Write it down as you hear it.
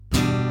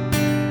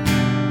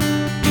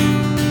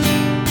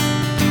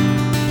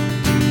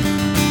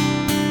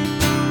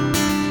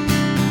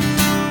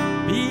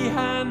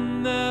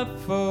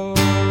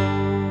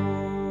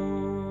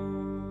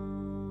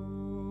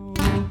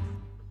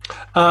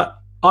Uh,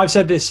 I've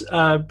said this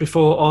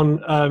before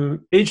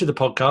on each of the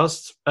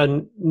podcasts,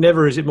 and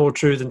never is it more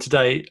true than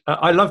today.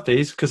 I love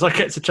these because I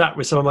get to chat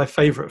with some of my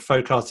favourite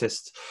folk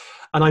artists,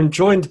 and I'm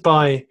joined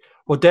by,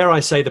 or dare I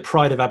say, the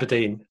pride of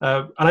Aberdeen.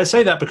 And I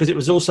say that because it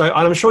was also, and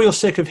I'm sure you're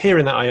sick of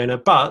hearing that, Iona,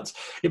 but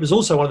it was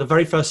also one of the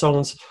very first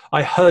songs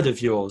I heard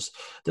of yours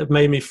that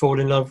made me fall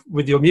in love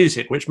with your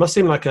music, which must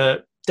seem like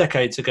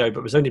decades ago,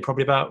 but was only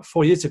probably about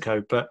 4 years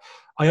ago. But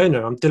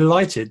Iona, I'm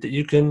delighted that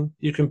you can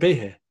be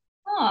here.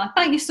 Oh,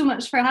 thank you so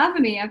much for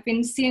having me. I've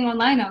been seeing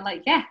online. I'm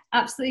like, yeah,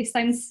 absolutely.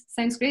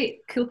 Sounds great.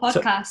 Cool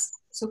podcast.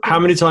 So cool. How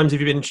many times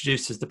have you been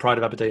introduced as the pride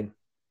of Aberdeen?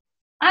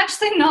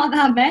 Actually, not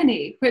that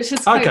many, which is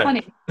quite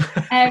funny.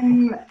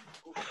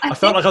 I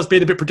felt like I was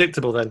being a bit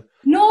predictable then.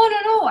 No.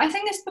 I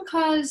think it's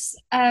because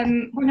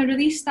when I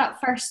released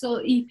that first little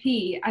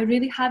EP, I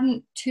really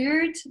hadn't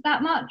toured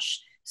that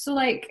much. So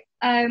like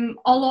a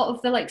lot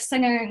of the like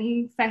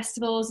singing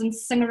festivals and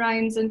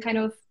sing-arounds and kind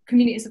of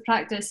communities of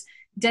practice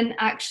didn't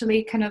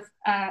actually kind of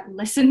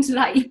listen to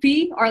that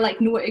EP or like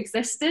know it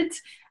existed,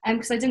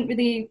 because I didn't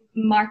really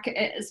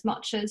market it as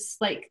much as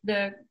like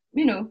the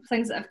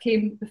things that have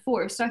came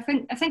before. So I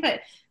think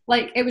that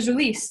like it was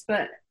released,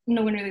 but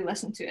no one really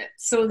listened to it.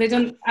 So they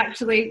don't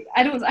actually.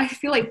 I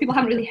feel like people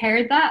haven't really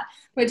heard that,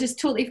 which is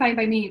totally fine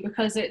by me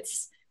because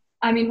it's.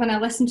 I mean, when I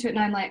listen to it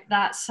now, I'm like,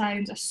 that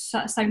sounds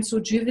so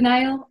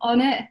juvenile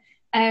on it.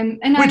 And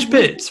which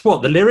bits?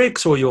 What, the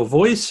lyrics or your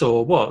voice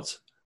or what?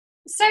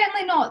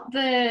 Certainly not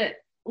the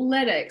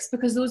lyrics,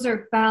 because those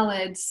are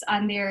ballads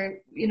and they're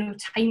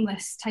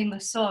timeless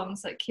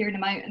songs like Kieran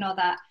Them Out and all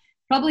that.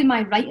 Probably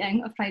my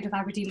writing of Pride of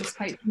Aberdeen was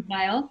quite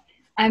juvenile,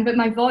 but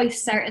my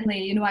voice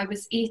certainly. I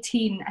was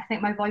 18. I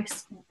think my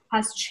voice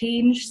has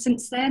changed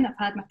since then. I've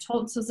had my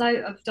tonsils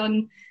out. I've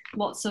done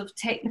lots of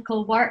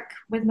technical work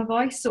with my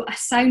voice, so I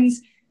sound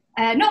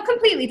not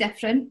completely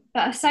different,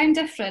 but I sound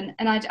different,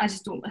 and I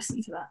just don't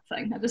listen to that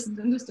thing. I just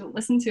don't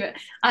listen to it.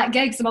 At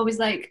gigs, I'm always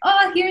like,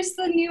 oh, here's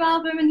the new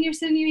album and here's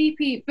the new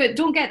EP, but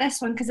don't get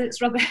this one because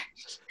it's rubbish.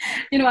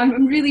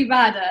 I'm really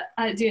bad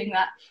at doing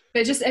that.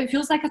 But it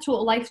feels like a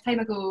total lifetime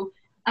ago.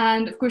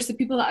 And of course, the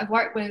people that I've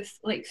worked with,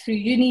 like through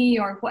uni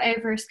or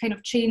whatever, has kind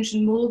of changed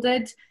and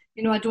molded.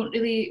 I don't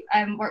really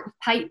work with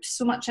pipes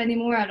so much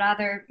anymore. I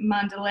rather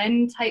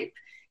mandolin type.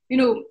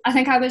 I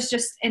think I was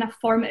just in a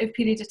formative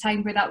period of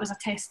time where that was a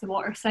test the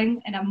water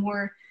thing, and I'm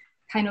more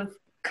kind of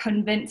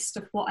convinced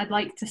of what I'd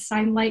like to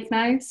sound like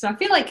now. So I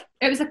feel like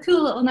it was a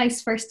cool little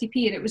nice first EP,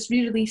 and it was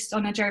re-released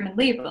on a German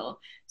label.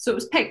 So it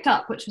was picked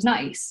up, which was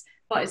nice,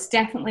 but it's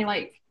definitely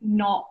like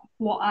not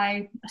what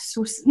I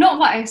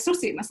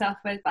associate myself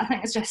with, but I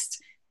think it's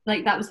just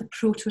like that was the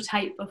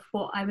prototype of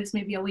what I was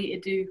maybe a way to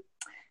do.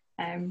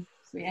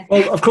 So, yeah.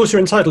 Well, of course, you're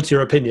entitled to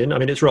your opinion. I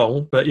mean, it's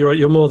wrong, but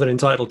you're more than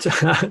entitled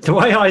to. The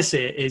way I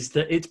see it is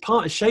that it's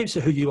shapes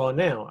of who you are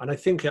now, and I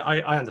think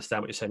I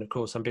understand what you're saying. Of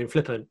course, I'm being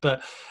flippant,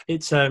 but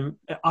it's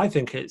I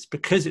think it's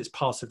because it's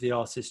part of the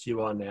artist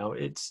you are now.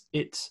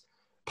 It's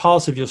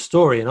part of your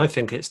story, and I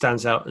think it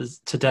stands out as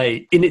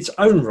today in its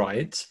own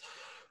right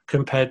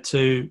compared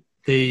to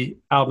the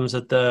albums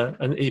and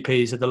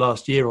EPs of the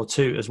last year or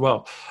two as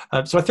well.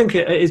 So I think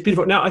it is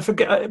beautiful. Now, I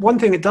forget one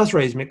thing it does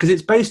raise me, because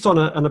it's based on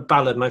a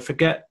ballad, and I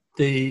forget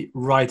the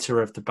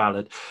writer of the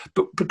ballad,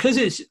 but because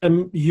it's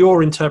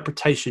your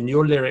interpretation,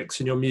 your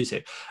lyrics and your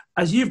music,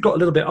 as you've got a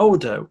little bit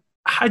older,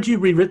 had you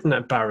rewritten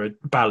that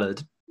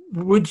ballad,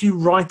 would you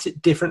write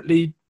it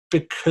differently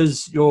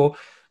because you're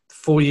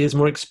 4 years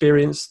more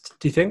experienced,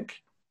 do you think?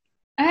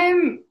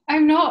 I'm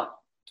not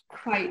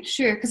quite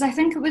sure, because I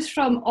think it was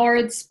from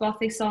Ord's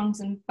Bothy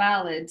Songs and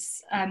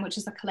Ballads, which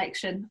is a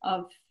collection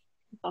of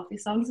Bothy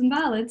songs and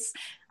ballads,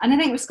 and I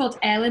think it was called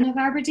Ellen of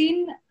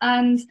Aberdeen,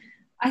 and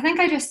I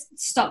think I just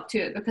stuck to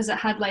it because it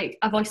had like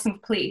a voice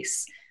and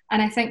place.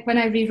 And I think when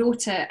I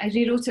rewrote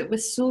it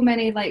with so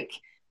many like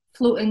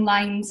floating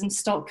lines and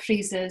stock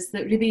phrases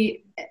that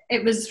really,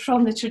 it was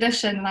from the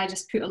tradition, and I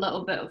just put a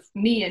little bit of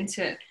me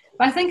into it.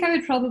 But I think I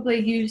would probably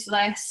use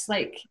less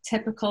like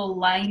typical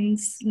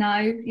lines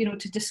now,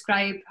 to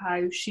describe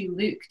how she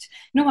looked.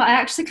 You know what? I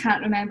actually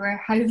can't remember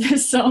how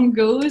this song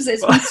goes.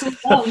 It's been so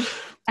long.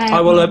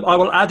 I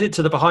will add it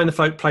to the Behind the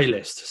Folk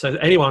playlist. So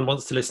anyone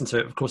wants to listen to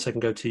it, of course, they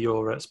can go to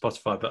your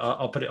Spotify, but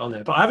I'll put it on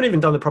there. But I haven't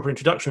even done the proper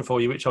introduction for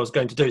you, which I was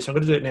going to do. So I'm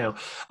going to do it now.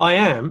 I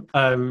am,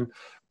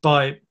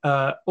 by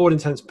all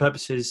intents and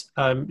purposes,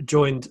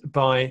 joined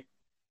by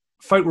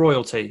folk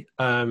royalty.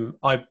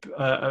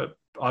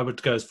 I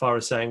would go as far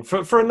as saying,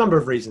 for a number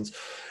of reasons,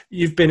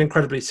 you've been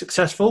incredibly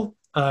successful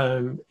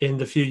in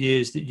the few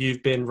years that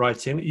you've been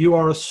writing. You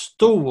are a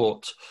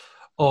stalwart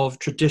of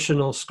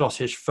traditional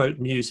Scottish folk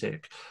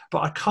music, but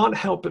I can't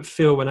help but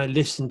feel when I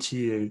listen to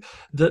you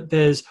that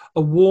there's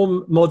a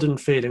warm modern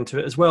feeling to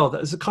it as well.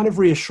 There's a kind of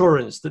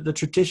reassurance that the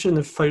tradition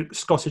of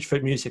Scottish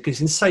folk music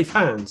is in safe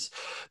hands,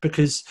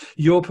 because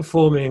you're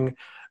performing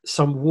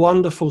some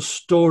wonderful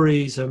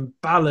stories and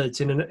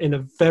ballads in a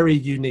very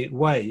unique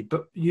way,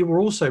 but you were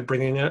also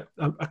bringing a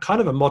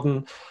kind of a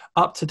modern,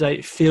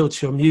 up-to-date feel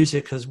to your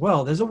music as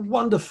well. There's a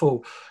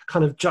wonderful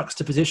kind of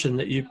juxtaposition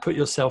that you put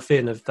yourself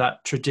in of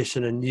that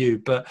tradition and new,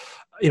 but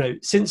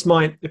since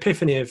my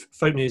epiphany of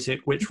folk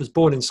music, which was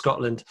born in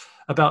Scotland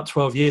about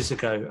 12 years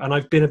ago, and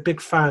I've been a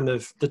big fan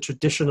of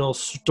the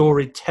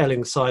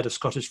storytelling side of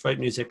Scottish folk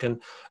music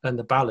and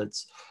the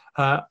ballads.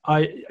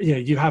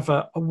 You have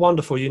a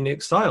wonderful,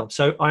 unique style.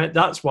 So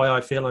that's why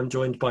I feel I'm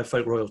joined by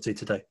folk royalty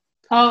today.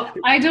 Oh,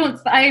 I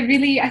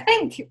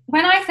think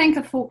when I think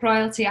of folk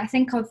royalty, I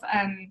think of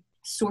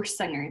source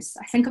singers.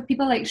 I think of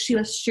people like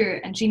Sheila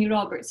Stewart and Jeannie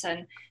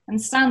Robertson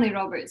and Stanley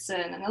Robertson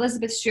and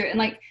Elizabeth Stewart, and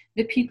like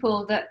the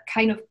people that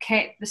kind of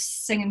kept the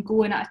singing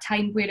going at a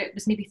time where it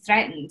was maybe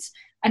threatened.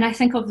 And I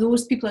think of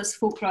those people as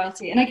folk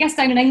royalty. And I guess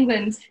down in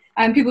England,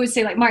 people would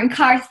say like Martin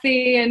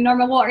Carthy and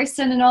Norma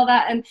Waterson and all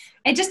that. And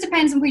it just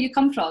depends on where you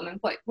come from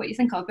and what you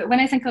think of. But when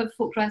I think of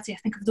folk royalty, I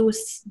think of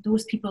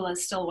those people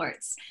as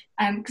stalwarts.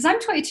 Because I'm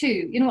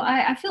 22,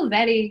 I feel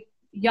very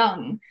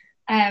young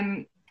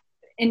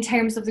in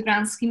terms of the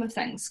grand scheme of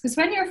things. Because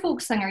when you're a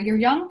folk singer, you're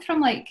young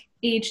from like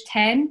age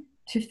 10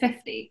 to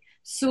 50.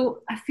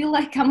 So I feel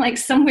like I'm like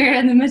somewhere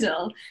in the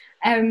middle.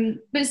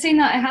 But saying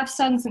that, I have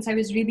sung since I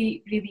was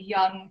really, really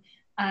young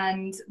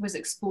and was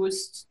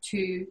exposed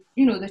to,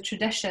 the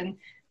tradition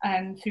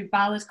through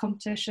ballad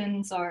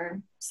competitions or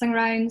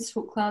sing-arounds,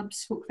 folk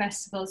clubs, folk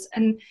festivals.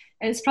 And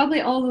it's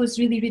probably all those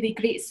really, really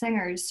great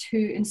singers who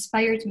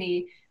inspired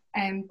me,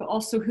 but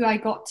also who I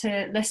got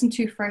to listen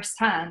to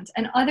firsthand.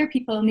 And other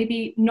people,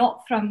 maybe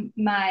not from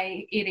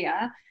my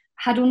area,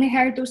 had only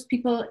heard those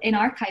people in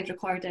archive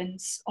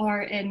recordings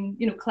or in,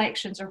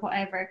 collections or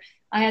whatever.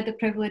 I had the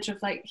privilege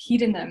of like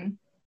hearing them.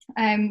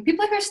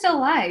 People who are still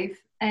alive,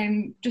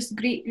 just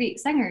great, great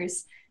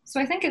singers.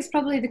 So I think it's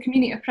probably the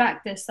community of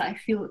practice that I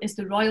feel is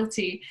the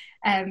royalty,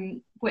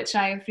 which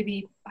I've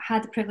really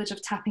had the privilege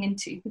of tapping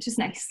into, which is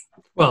nice.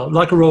 Well,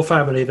 like a royal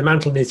family, the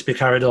mantle needs to be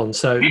carried on.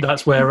 So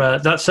that's where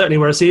that's certainly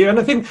where I see you. And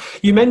I think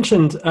you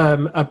mentioned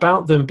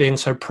about them being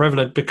so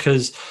prevalent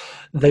because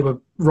they were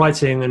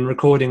writing and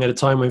recording at a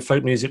time when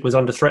folk music was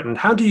under threat.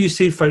 How do you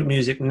see folk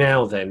music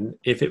now then,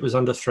 if it was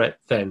under threat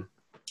then?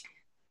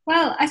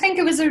 Well, I think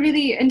it was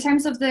in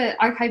terms of the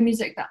archive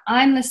music that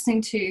I'm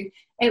listening to,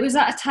 it was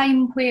at a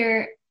time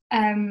where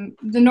the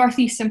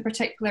Northeast in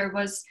particular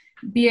was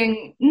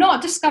being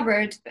not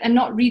discovered and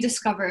not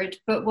rediscovered,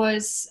 but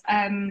was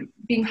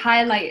being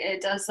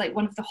highlighted as like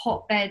one of the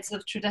hotbeds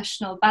of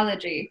traditional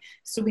balladry.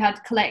 So we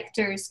had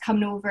collectors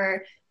coming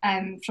over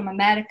from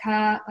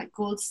America, like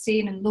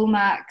Goldstein and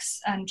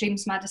Lomax and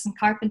James Madison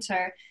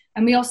Carpenter.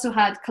 And we also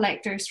had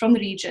collectors from the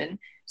region.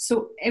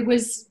 So it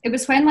was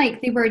when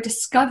like they were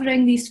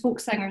discovering these folk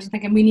singers and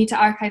thinking we need to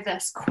archive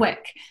this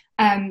quick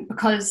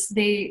because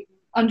they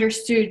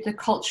understood the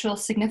cultural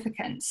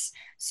significance.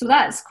 So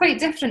that's quite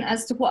different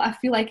as to what I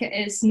feel like it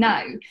is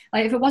now.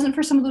 Like if it wasn't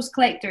for some of those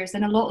collectors,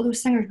 then a lot of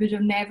those singers would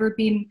have never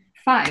been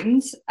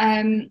found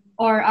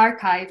or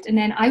archived, and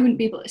then I wouldn't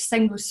be able to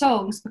sing those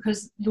songs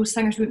because those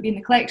singers wouldn't be in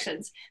the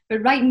collections.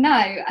 But right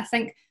now, I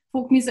think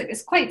folk music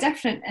is quite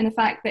different in the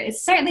fact that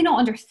it's certainly not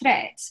under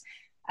threat.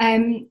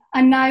 And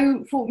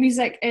now folk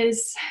music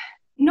is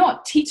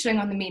not teetering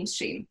on the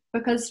mainstream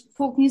because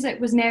folk music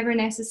was never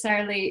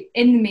necessarily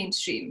in the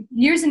mainstream.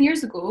 Years and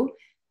years ago,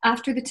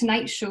 after The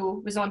Tonight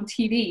Show was on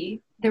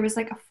TV, there was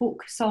like a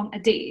folk song a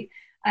day.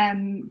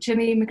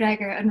 Jimmy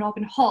McGregor and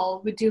Robin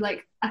Hall would do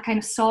like a kind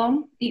of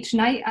song each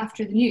night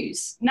after the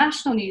news,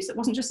 national news. It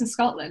wasn't just in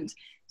Scotland.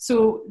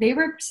 So they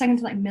were singing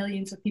to like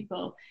millions of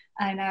people.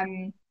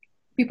 And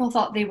people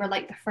thought they were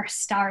like the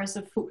first stars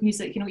of folk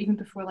music, even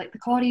before like the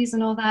Corries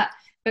and all that.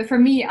 But for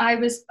me, I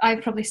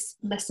probably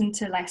listened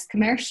to less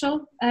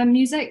commercial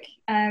music.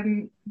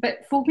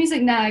 But folk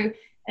music now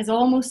is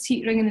almost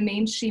teetering in the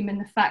mainstream in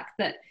the fact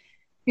that,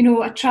 a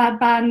trad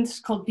band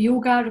called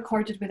Bioga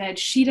recorded with Ed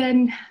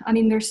Sheeran. I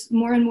mean, there's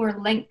more and more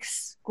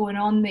links going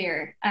on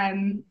there.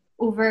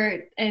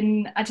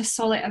 I just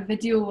saw like a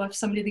video of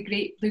some of the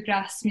great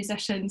bluegrass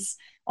musicians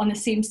on the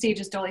same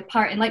stage as Dolly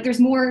Parton. Like there's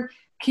more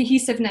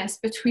cohesiveness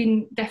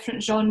between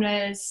different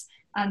genres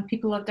and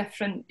people of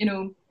different,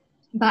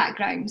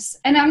 backgrounds.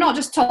 And I'm not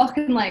just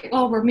talking like,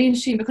 oh, we're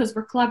mainstream because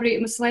we're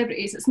collaborating with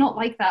celebrities. It's not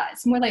like that.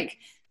 It's more like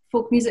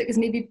folk music has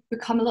maybe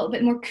become a little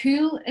bit more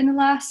cool in the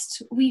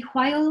last wee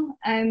while.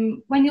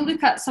 When you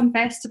look at some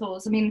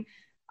festivals, I mean,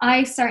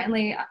 I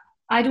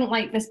don't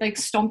like this big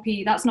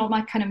stompy, that's not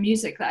my kind of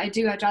music that I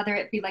do. I'd rather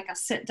it be like a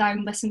sit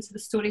down, listen to the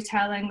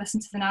storytelling,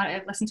 listen to the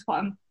narrative, listen to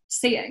what I'm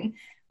saying.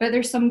 But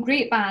there's some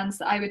great bands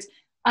that I would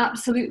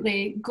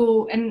absolutely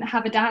go and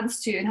have a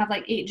dance to and have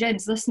like 8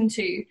 gins listening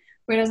to.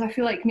 Whereas I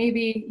feel like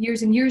maybe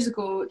years and years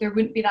ago, there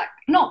wouldn't be that,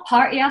 not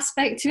party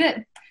aspect to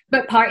it,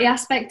 but party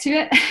aspect to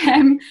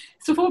it.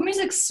 So folk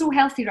music's so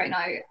healthy right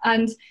now.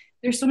 And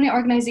there's so many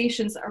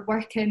organisations that are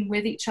working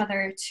with each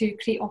other to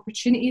create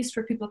opportunities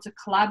for people to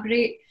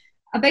collaborate.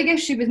 A big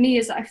issue with me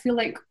is that I feel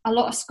like a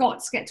lot of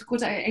Scots get to go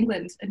to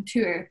England and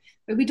tour,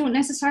 but we don't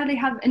necessarily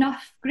have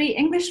enough great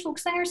English folk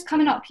singers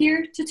coming up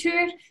here to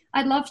tour.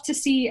 I'd love to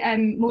see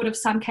more of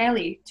Sam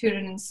Kelly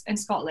touring in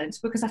Scotland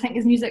because I think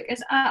his music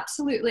is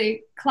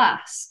absolutely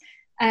class.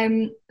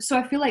 So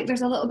I feel like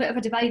there's a little bit of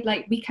a divide,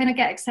 like we kind of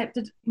get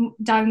accepted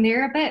down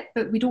there a bit,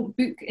 but we don't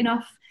book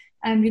enough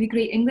really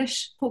great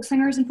English folk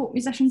singers and folk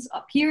musicians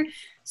up here.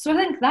 So I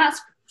think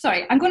that's,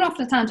 sorry, I'm going off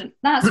on a tangent.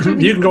 That's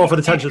You can go off on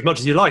a tangent as much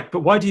as you like,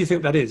 but why do you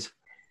think that is?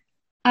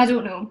 I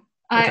don't know.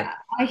 Okay.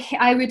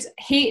 I would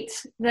hate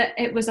that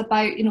it was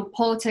about,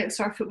 politics,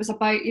 or if it was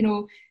about,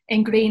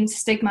 ingrained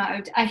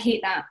stigma. I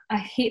hate that. I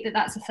hate that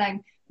that's a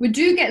thing. We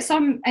do get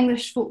some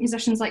English folk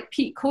musicians like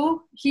Pete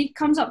Coe. He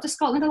comes up to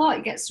Scotland a lot.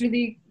 It gets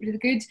really, really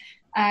good.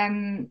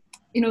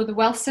 The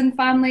Wilson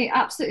family,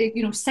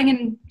 absolutely,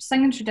 singing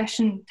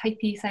tradition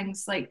typey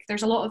things. Like,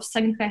 there's a lot of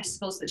singing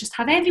festivals that just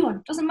have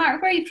everyone. Doesn't matter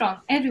where you're from,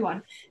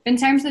 everyone. But in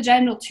terms of the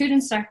general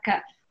touring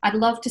circuit, I'd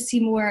love to see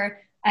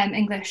more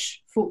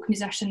English folk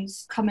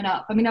musicians coming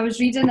up. I mean, I was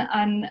reading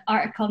an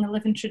article in the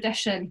Living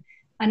Tradition,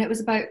 and it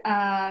was about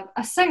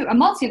a singer, a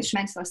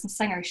multi-instrumentalist and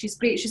singer. She's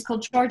great. She's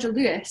called Georgia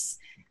Lewis.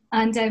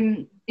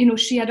 And,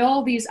 she had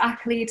all these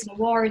accolades and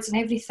awards and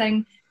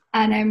everything.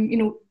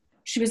 And,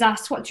 she was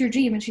asked, what's your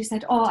dream? And she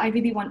said, I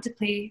really want to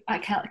play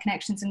at Celtic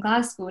Connections in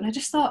Glasgow. And I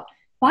just thought,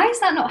 why has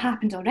that not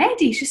happened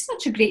already? She's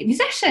such a great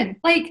musician.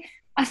 Like,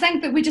 I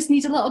think that we just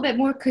need a little bit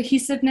more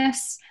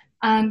cohesiveness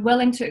and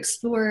willing to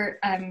explore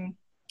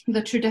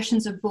the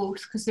traditions of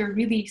both, because they're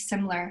really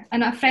similar.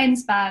 And a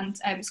friend's band,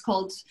 it's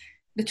called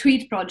the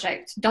Tweed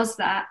Project, does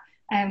that.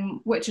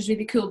 Which is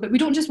really cool. But we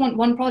don't just want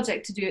one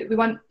project to do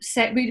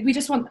it. We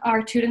just want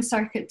our touring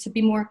circuit to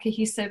be more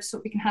cohesive,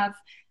 so we can have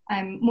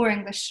more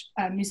English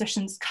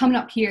musicians coming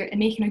up here and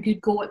making a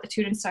good go at the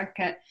touring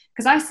circuit.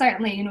 Because I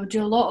certainly,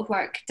 do a lot of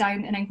work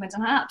down in England,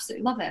 and I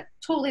absolutely love it.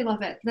 Totally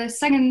love it. The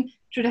singing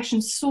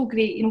tradition's so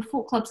great.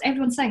 Folk clubs,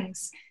 everyone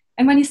sings.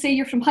 And when you say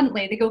you're from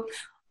Huntly, they go,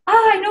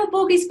 I know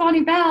Bogey's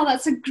Bonnie Bell.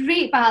 That's a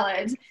great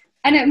ballad.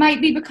 And it might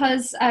be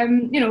because,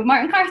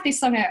 Martin Carthy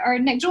sung it, or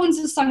Nick Jones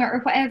has sung it, or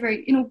whatever.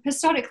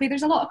 Historically,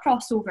 there's a lot of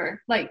crossover.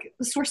 Like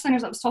the source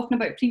singers I was talking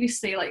about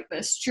previously, like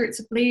the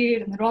Stuarts of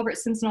Blade and the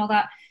Robertsons and all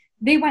that,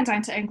 they went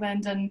down to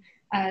England and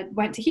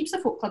went to heaps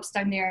of folk clubs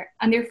down there,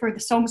 and therefore the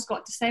songs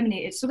got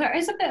disseminated. So there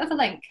is a bit of a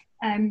link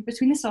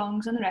between the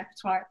songs and the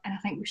repertoire, and I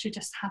think we should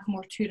just have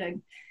more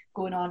touring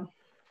going on.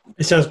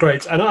 It sounds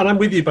great. And I'm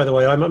with you, by the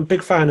way. I'm a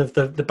big fan of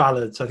the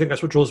ballads. I think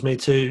that's what draws me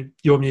to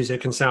your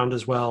music and sound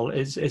as well.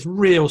 It's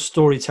real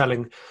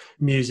storytelling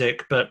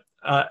music, but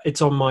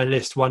it's on my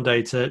list one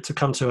day to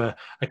come to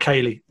a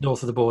ceilidh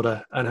north of the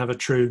border and have a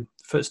true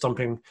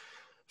foot-stomping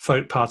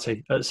folk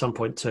party at some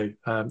point too.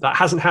 That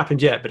hasn't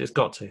happened yet, but it's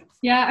got to.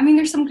 Yeah, I mean,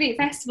 there's some great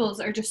festivals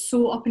that are just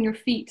so up on your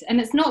feet. And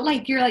it's not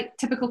like you're like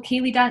typical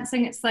ceilidh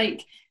dancing. It's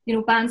like,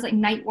 bands like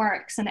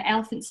Nightworks and the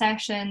Elephant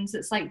Sessions.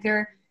 It's like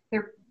they're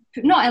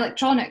not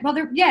electronic. Well,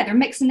 they're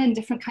mixing in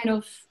different kind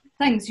of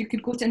things. You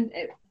could go to,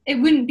 it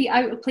wouldn't be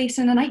out of place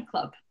in a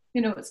nightclub.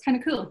 It's kind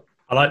of cool.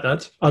 I like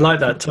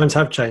that. Times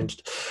have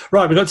changed.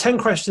 Right, we've got 10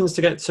 questions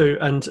to get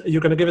to, and you're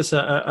going to give us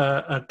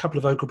a couple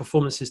of vocal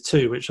performances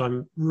too, which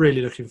I'm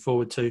really looking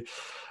forward to.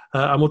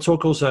 And we'll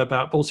talk also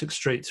about Baltic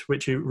Street,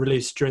 which you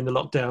released during the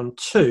lockdown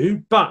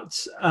too. But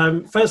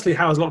firstly,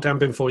 how has lockdown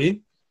been for you?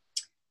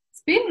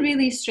 It's been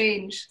really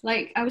strange.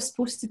 Like, I was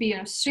supposed to be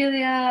in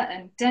Australia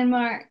and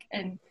Denmark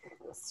and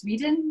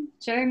Sweden,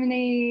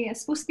 Germany. I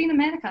was supposed to be in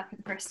America for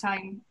the first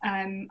time,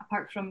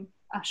 apart from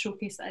a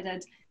showcase that I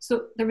did.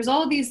 So there was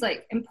all these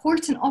like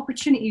important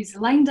opportunities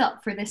lined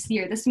up for this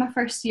year. This is my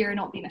first year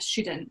not being a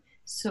student.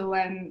 So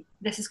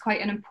this is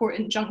quite an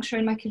important juncture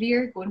in my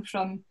career, going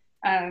from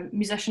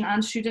musician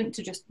and student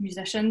to just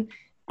musician.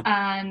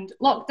 And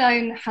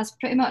lockdown has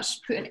pretty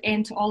much put an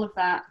end to all of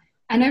that.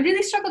 And I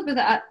really struggled with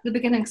it at the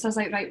beginning, because I was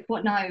like, right,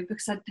 what now?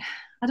 Because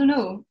I don't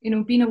know,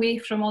 being away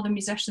from all the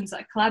musicians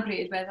that I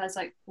collaborated with, I was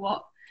like,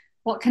 what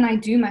can I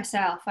do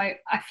myself? I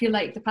feel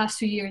like the past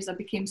few years I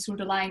became so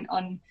reliant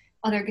on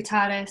other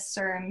guitarists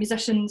or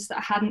musicians that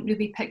I hadn't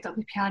really picked up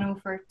the piano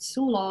for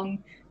so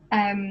long.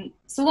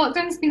 So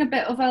lockdown's been a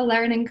bit of a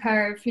learning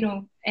curve,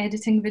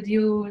 editing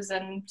videos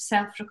and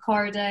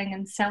self-recording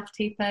and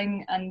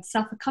self-taping and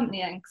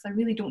self-accompanying, because I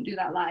really don't do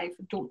that live.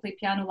 I don't play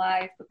piano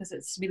live because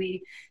it's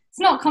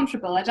not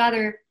comfortable. I'd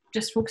rather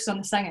just focus on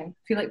the singing.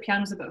 I feel like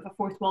piano's a bit of a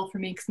fourth wall for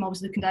me, because I'm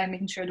always looking down,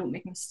 making sure I don't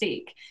make a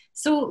mistake.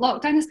 So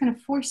lockdown has kind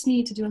of forced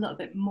me to do a little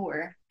bit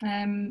more.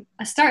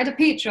 I started a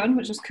Patreon,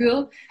 which was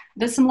cool. I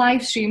did some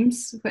live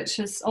streams, which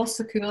is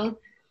also cool.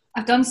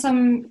 I've done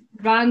some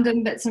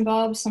random bits and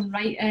bobs, some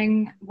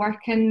writing,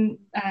 working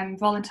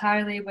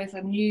voluntarily with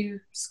a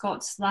new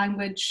Scots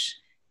language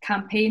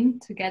campaign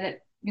to get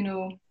it,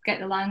 get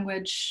the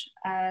language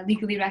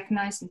legally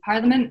recognised in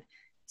Parliament.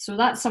 So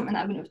that's something that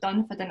I wouldn't have done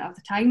if I didn't have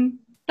the time.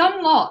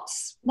 Done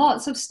lots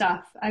of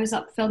stuff. I was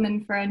up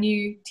filming for a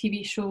new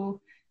TV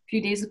show a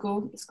few days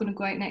ago. It's going to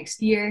go out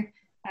next year.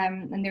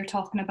 And they're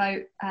talking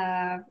about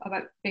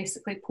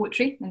basically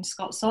poetry and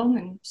Scots song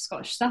and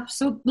Scottish stuff.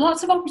 So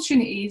lots of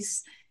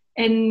opportunities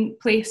in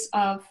place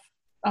of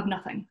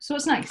nothing. So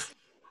it's nice.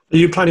 Are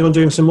you planning on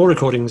doing some more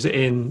recordings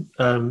in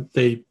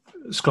the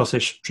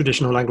Scottish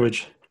traditional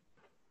language?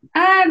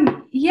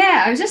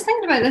 Yeah, I was just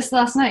thinking about this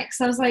last night,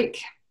 because I was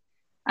like,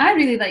 I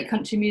really like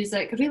country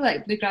music, I really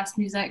like bluegrass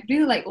music,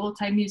 really like old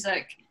time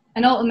music,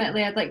 and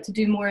ultimately I'd like to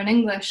do more in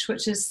English,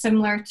 which is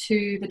similar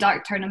to the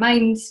Dark Town of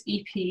Mind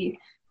EP,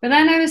 But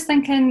then I was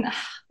thinking,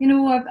 you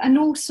know, I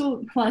know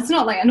so well. It's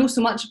not like I know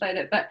so much about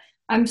it, but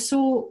I'm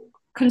so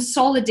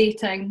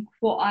consolidating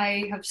what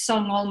I have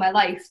sung all my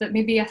life that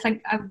maybe I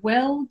think I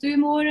will do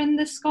more in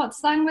the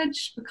Scots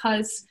language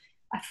because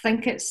I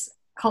think it's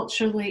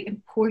culturally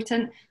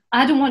important.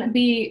 I don't want to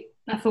be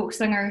a folk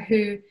singer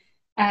who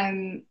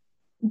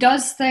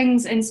does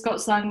things in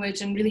Scots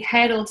language and really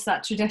heralds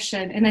that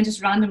tradition and then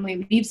just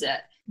randomly leaves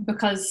it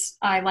because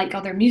I like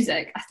other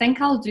music. I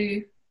think I'll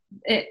do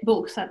it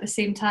both at the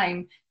same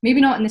time.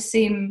 Maybe not in the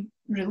same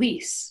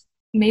release.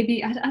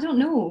 Maybe I don't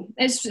know.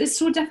 It's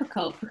so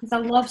difficult because I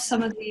love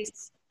some of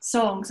these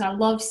songs. I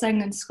love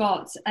singing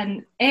Scots,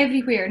 and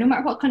everywhere, no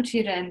matter what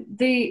country you're in,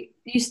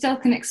 you still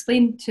can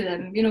explain to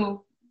them. You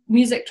know,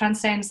 music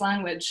transcends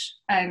language,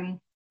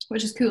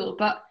 which is cool.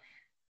 But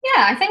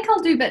yeah, I think I'll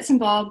do bits and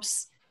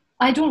bobs.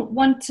 I don't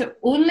want to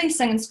only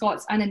sing in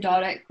Scots and in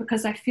Doric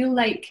because I feel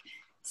like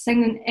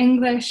singing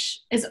English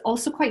is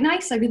also quite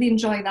nice. I really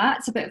enjoy that.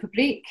 It's a bit of a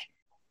break,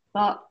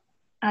 but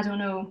I don't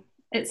know.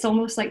 It's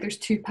almost like there's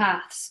two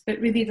paths, but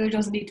really there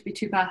doesn't need to be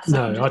two paths.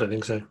 No, I don't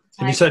think so.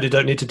 And you certainly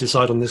don't need to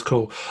decide on this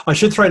call. I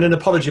should throw in an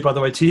apology, by the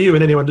way, to you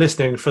and anyone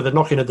listening for the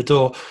knocking at the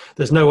door.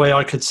 There's no way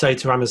I could say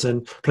to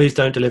Amazon, please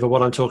don't deliver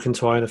what I'm talking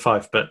to Iona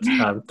Fife, but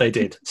they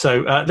did.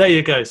 So there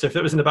you go. So if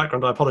it was in the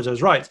background, I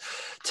apologise. Right.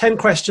 10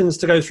 questions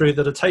to go through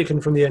that are taken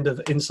from the end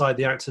of Inside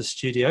the Actors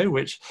Studio,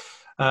 which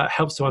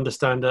helps to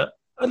understand a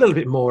little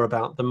bit more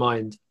about the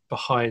mind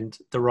behind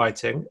the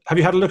writing. Have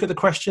you had a look at the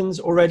questions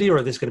already, or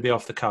are this going to be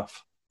off the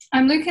cuff?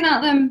 I'm looking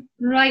at them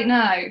right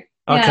now.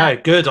 Okay,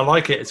 good. I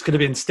like it. It's going to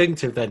be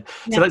instinctive then.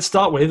 Yeah. So let's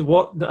start with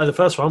the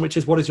first one, which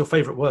is, what is your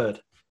favourite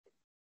word?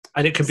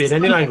 And it can be in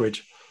any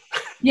language.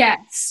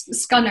 Yes,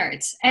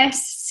 Scunnert.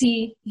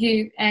 Scunnert,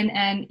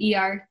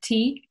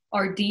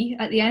 or D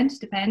at the end,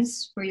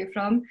 depends where you're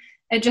from.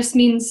 It just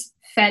means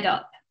fed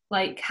up,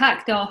 like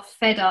hacked off,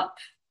 fed up,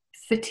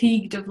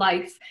 fatigued of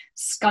life.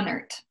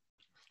 Scunnert.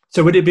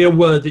 So would it be a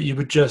word that you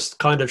would just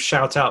kind of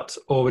shout out,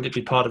 or would it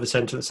be part of a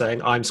sentence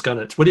saying, I'm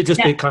Scunnert? Would it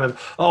just be kind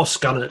of, oh,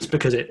 Scunnert,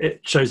 because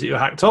it shows that you're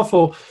hacked off,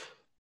 or?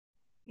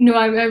 No,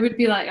 I would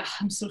be like, oh,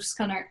 I'm so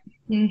Scunnert.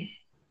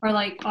 Or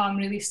like, oh, I'm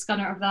really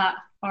Scunnert of that,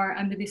 or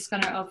I'm really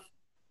Scunnert of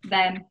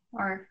them,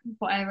 or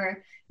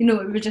whatever. You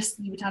know,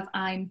 you would have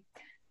I'm.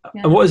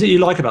 Yeah. And what is it you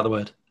like about the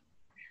word?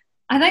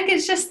 I think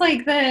it's just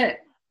like I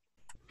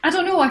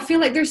don't know, I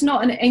feel like there's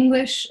not an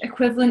English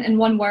equivalent in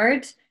one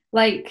word.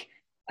 Like,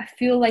 I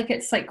feel like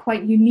it's like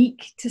quite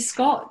unique to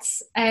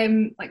Scots.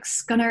 Like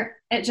Scunnert,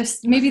 it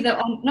just maybe not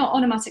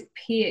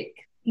onomatopoeic.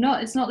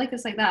 It's not like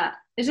it's like that.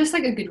 It's just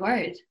like a good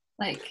word,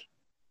 like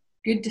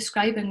good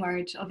describing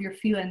word of your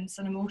feelings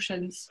and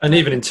emotions. And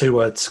even in two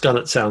words,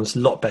 Scunnert sounds a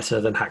lot better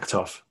than hacked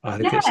off. I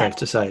think it's safe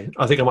to say.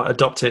 I think I might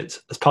adopt it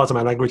as part of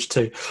my language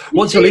too.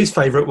 What's your least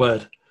favourite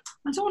word?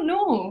 I don't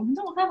know. I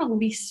don't have a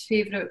least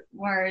favourite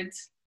word.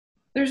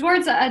 There's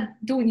words that I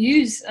don't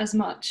use as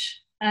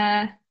much.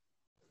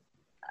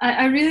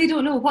 I really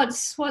don't know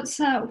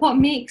what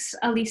makes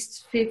a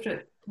least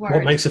favourite word.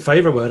 What makes a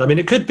favourite word? I mean,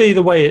 it could be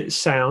the way it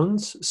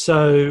sounds,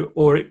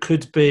 or it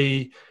could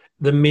be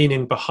the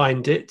meaning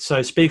behind it.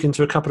 So speaking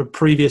to a couple of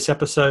previous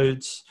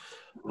episodes,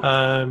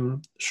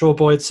 Shaw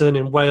Boydson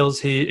in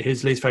Wales,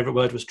 his least favourite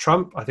word was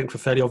Trump, I think for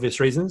fairly obvious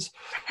reasons.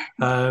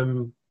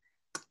 Although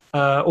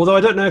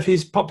I don't know if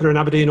he's popular in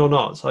Aberdeen or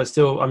not.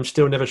 I'm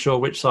still never sure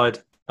which side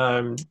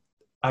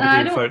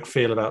Aberdeen folk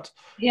feel about.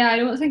 Yeah, I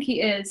don't think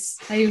he is.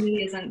 He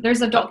really isn't.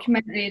 There's a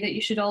documentary that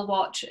you should all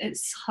watch.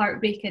 It's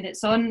heartbreaking.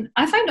 It's on,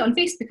 I found it on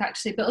Facebook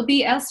actually, but it'll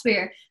be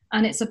elsewhere.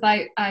 And it's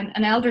about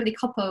an elderly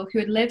couple who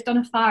had lived on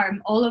a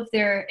farm all of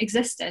their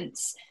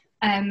existence.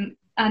 And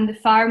the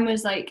farm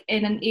was like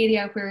in an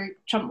area where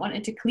Trump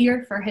wanted to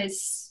clear for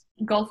his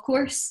golf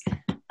course.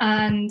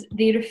 And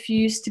they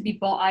refused to be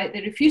bought out.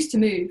 They refused to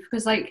move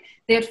because like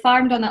they had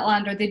farmed on that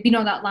land, or they'd been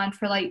on that land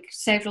for like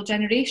several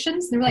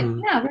generations. They were like,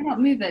 yeah, we're not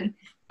moving.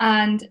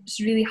 And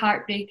it's really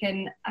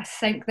heartbreaking. I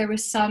think there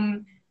was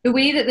the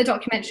way that the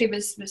documentary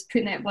was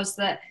putting it was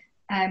that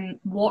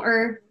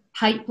water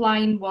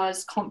pipeline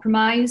was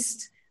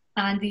compromised,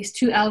 and these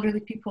two elderly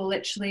people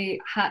literally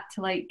had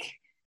to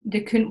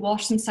they couldn't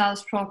wash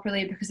themselves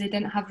properly because they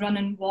didn't have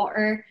running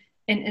water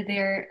into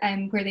their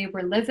where they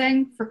were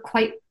living for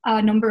quite a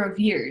number of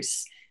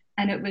years.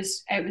 And it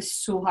was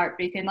so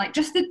heartbreaking, like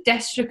just the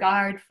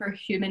disregard for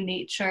human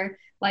nature.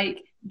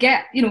 Like,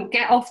 get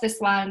off this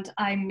land,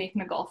 I'm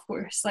making a golf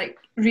course. Like,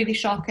 really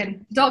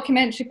shocking. The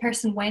documentary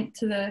person went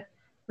to the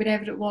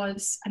wherever it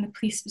was, and the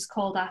police was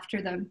called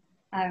after them.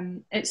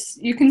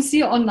 You can see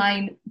it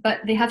online,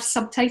 but they have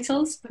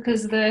subtitles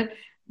because the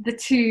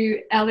two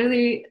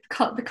elderly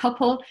the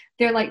couple,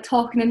 they're like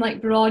talking in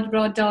like broad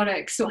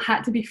Doric, so it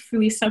had to be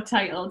fully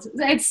subtitled.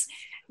 It's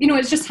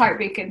just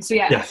heartbreaking. So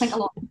yeah, yes. I think a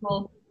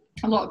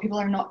lot of people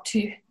are not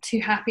too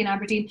happy in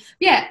Aberdeen.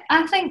 Yeah,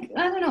 I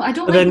don't know. I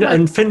don't.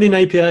 And Finlay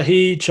Napier,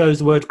 he chose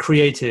the word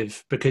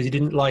creative because he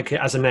didn't like it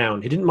as a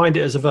noun. He didn't mind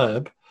it as a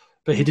verb,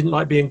 but he didn't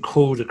like being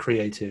called a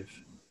creative.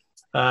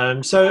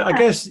 So I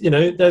guess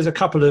there's a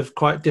couple of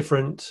quite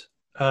different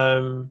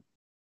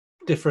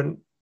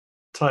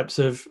types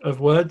of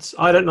words.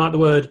 I don't like the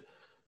word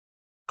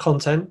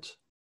content,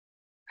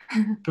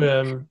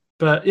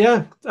 but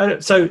yeah.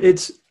 So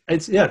it's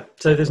yeah.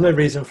 So there's no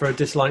reason for a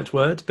disliked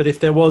word. But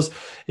if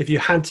you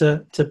had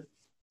to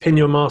pin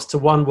your mask to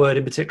one word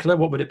in particular,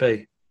 what would it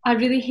be? I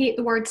really hate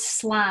the word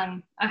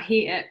slang. I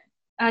hate it.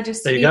 I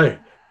just There you hate go.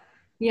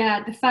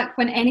 Yeah, the fact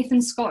when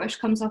anything Scottish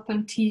comes up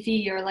on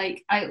TV or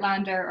like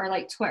Outlander or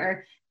like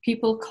Twitter,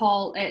 people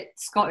call it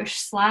Scottish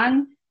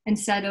slang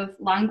instead of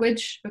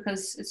language,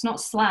 because it's not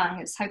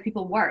slang, it's how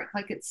people work.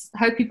 Like, it's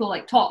how people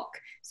like talk.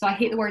 So I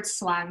hate the word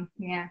slang.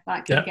 Yeah,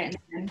 that can get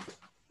in.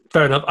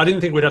 Fair enough. I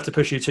didn't think we'd have to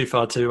push you too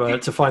far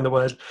to find the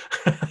word.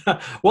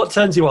 What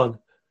turns you on?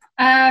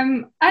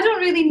 I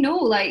don't really know.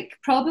 Like,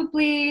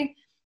 probably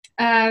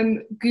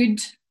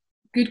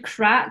good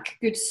crack,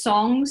 good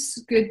songs,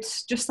 good,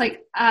 just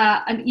like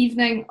an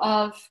evening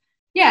of,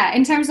 yeah,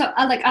 in terms of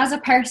like, as a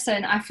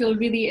person, I feel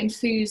really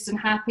enthused and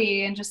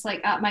happy and just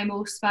like at my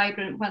most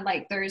vibrant when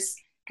like there's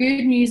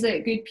good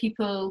music, good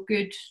people,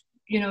 good,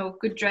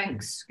 good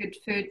drinks, good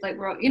food. Like,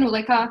 we're,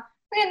 like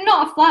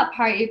not a flat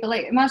party, but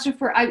like, imagine if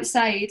we're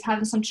outside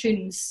having some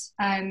tunes,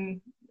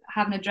 having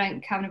a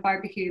drink, having a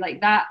barbecue,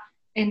 like that,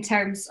 in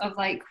terms of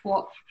like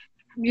what,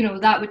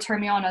 that would turn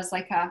me on as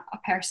like a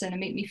person and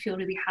make me feel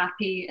really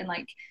happy and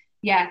like,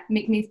 yeah,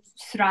 make me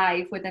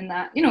thrive within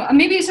that. And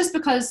maybe it's just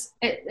because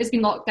it's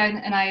been locked down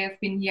and I have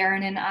been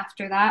yearning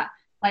after that,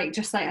 like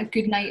just like a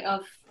good night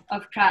of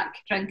crack,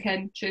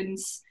 drinking,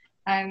 tunes.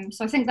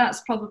 So I think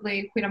that's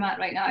probably where I'm at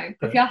right now. Right.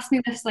 If you asked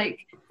me this like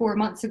 4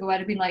 months ago,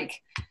 I'd have been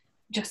like,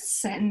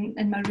 just sitting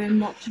in my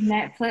room watching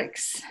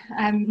Netflix,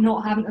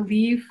 not having to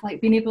leave,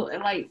 like being able to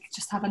like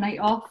just have a night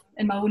off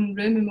in my own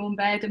room, in my own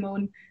bed, in my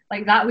own,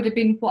 like that would have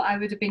been what I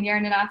would have been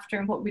yearning after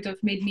and what would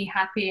have made me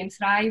happy and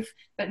thrive.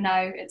 But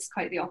now it's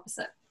quite the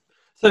opposite.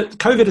 So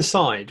COVID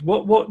aside,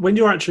 what when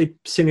you're actually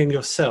singing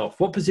yourself,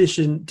 what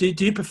position do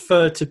you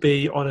prefer to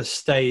be on a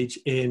stage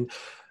in,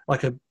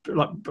 like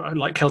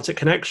Celtic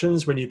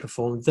Connections when you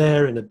perform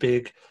there in a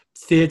big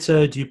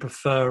theatre? Do you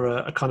prefer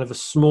a kind of a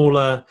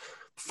smaller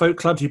folk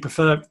club? Do you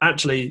prefer,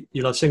 actually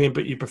you love singing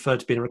but you prefer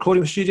to be in a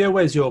recording studio?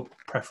 Where's your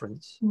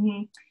preference?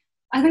 Mm-hmm.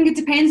 I think it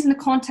depends on the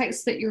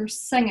context that you're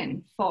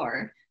singing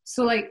for.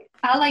 So like,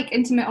 I like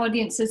intimate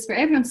audiences where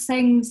everyone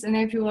sings and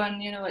everyone,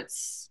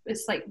 it's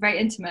like very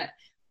intimate.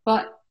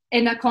 But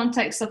in a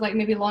context of like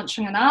maybe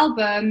launching an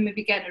album,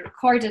 maybe getting it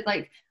recorded,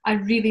 like I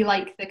really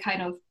like the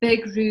kind of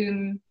big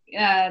room,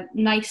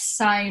 nice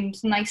sound,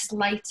 nice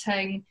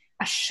lighting,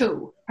 a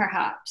show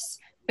perhaps.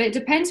 But it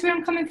depends where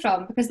I'm coming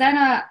from, because then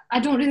I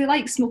don't really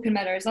like smoke and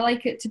mirrors. I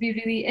like it to be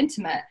really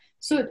intimate.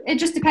 So it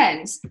just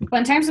depends. But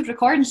in terms of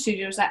recording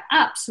studios, I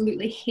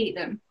absolutely hate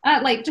them.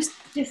 I just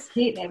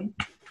hate them.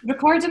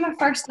 Recording my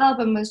first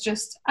album was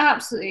just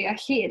absolutely, I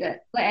hated it.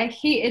 Like, I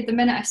hated the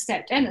minute I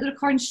stepped into the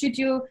recording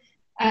studio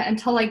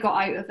until I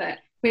got out of it.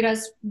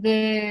 Whereas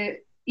the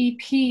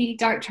EP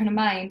Dark Turn of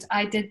Mind,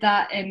 I did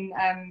that in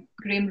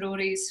Graham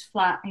Rory's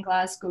flat in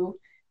Glasgow.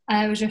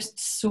 And it was just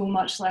so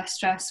much less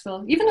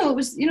stressful. Even though it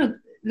was,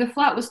 the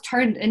flat was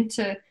turned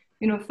into,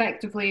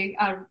 effectively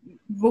a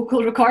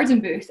vocal recording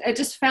booth. It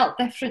just felt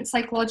different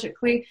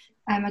psychologically.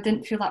 I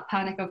didn't feel that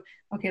panic of,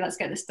 okay, let's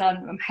get this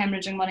done. I'm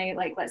hemorrhaging money.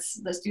 Like,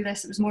 let's do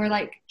this. It was more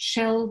like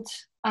chilled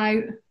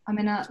out. I'm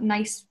in a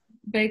nice,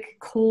 big,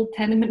 cold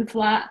tenement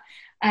flat.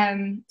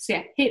 So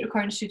yeah, hate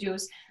recording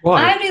studios.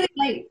 Why? I really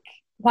like,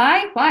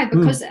 why?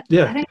 Because I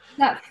think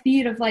that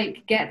fear of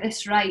like, get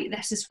this right.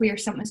 This is where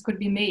something's going to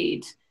be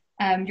made.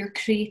 You're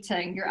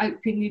creating, your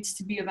output needs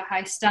to be of a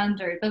high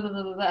standard, blah, blah,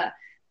 blah, blah, blah.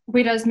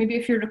 Whereas maybe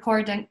if you're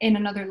recording in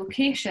another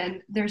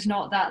location, there's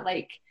not that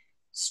like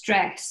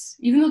stress,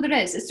 even though there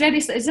is.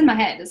 It's in my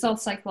head, it's all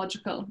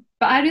psychological.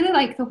 But I really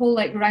like the whole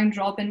like round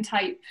robin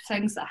type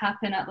things that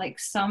happen at like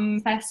some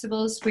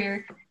festivals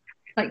where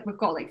like we've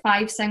got like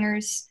 5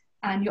 singers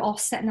and you all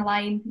sit in a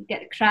line, you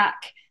get a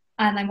crack,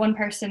 and then one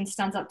person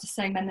stands up to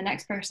sing, then the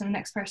next person,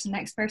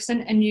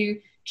 and you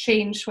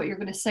change what you're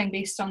going to sing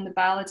based on the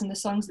ballads and the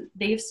songs that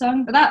they've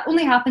sung. But that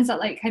only happens at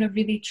like kind of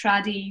really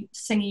traddy,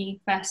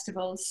 singy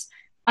festivals.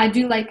 I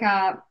do like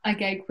a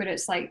gig where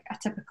it's like a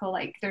typical,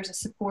 like there's a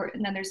support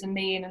and then there's a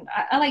main, and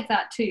I like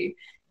that too.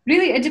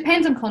 Really, it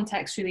depends on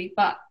context really,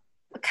 but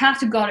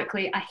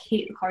categorically I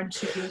hate recording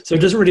studios. So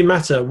it doesn't really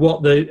matter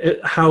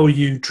how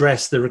you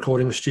dress the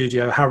recording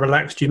studio, how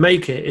relaxed you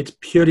make it. It's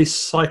purely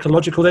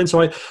psychological then.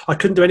 So I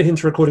couldn't do anything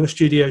to recording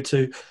studio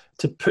to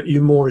put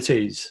you more at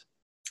ease.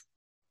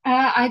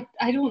 I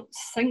don't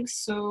think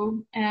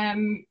so.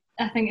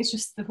 I think it's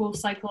just the whole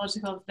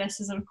psychological, this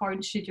is a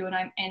recording studio and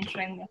I'm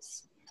entering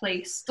this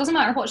place. Doesn't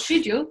matter what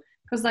studio,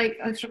 because like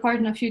I was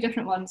recording a few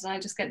different ones and I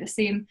just get the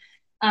same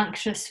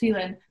anxious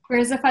feeling.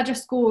 Whereas if I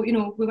just go,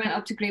 we went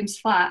up to Graham's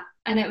flat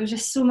and it was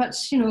just so much,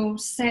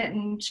 sit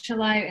and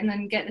chill out and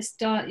then get this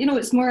done.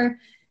 It's more,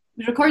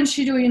 the recording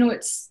studio,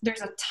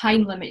 there's a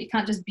time limit. You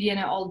can't just be in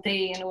it all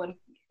day,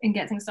 and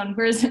get things done.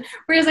 Whereas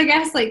I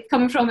guess like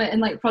coming from it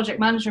in like project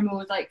manager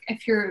mode, like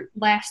if you're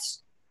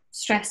less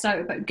stressed out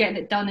about getting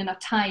it done in a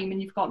time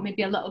and you've got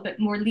maybe a little bit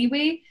more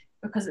leeway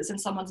because it's in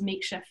someone's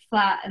makeshift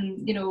flat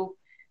and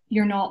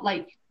you're not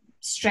like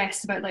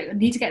stressed about like, I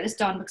need to get this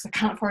done because I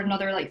can't afford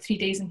another like 3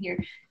 days in here.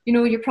 You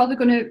know, you're probably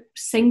going to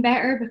sing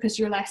better because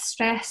you're less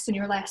stressed and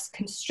you're less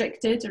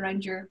constricted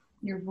around your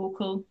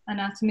vocal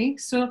anatomy.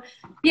 So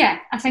yeah,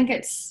 I think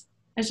it's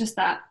just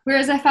that.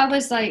 Whereas if I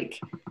was like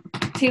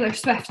Taylor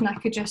Swift and I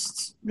could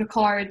just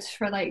record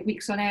for like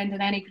weeks on end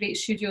in any great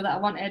studio that I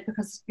wanted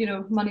because, you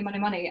know,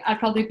 money, I'd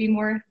probably be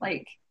more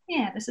like,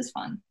 yeah, this is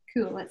fun.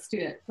 Cool, let's do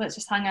it. Let's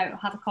just hang out,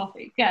 have a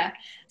coffee. Yeah.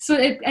 So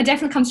it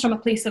definitely comes from a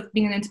place of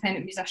being an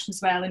independent musician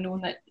as well and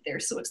knowing that they're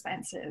so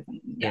expensive.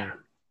 And yeah.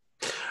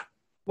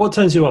 What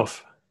turns you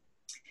off?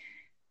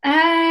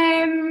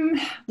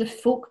 The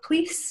folk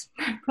police,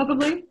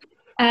 probably.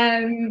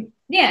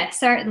 Yeah,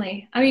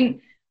 certainly. I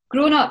mean,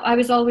 growing up, I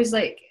was always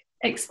like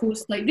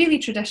exposed to like really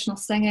traditional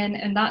singing,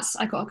 and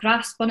I got a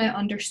grasp on it,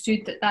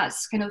 understood that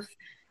that's kind of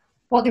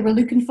what they were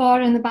looking for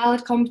in the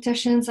ballad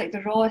competitions, like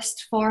the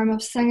rawest form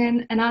of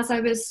singing. And as I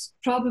was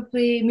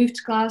probably moved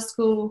to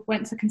Glasgow,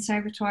 went to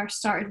conservatoire,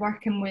 started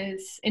working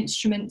with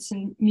instruments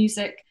and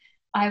music,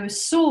 I was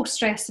so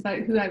stressed about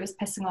who I was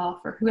pissing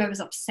off or who I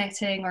was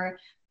upsetting or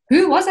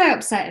who was I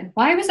upsetting?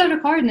 Why was I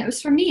recording? It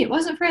was for me. It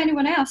wasn't for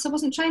anyone else. I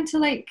wasn't trying to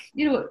like,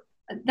 you know,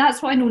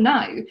 that's what I know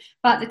now.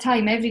 But at the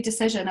time, every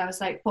decision, I was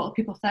like, what will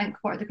people think?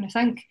 What are they going to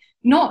think?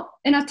 Not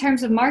in a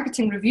terms of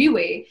marketing review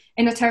way,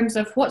 in a terms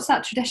of what's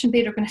that tradition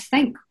bearer going to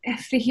think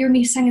if they hear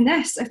me singing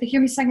this, if they hear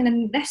me singing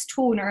in this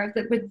tone or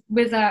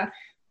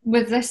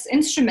with this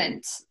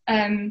instrument.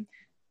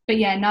 But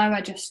yeah, now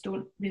I just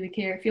don't really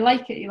care. If you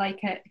like it, you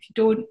like it. If you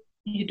don't,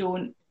 you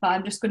don't. But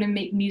I'm just going to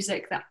make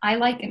music that I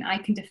like and I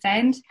can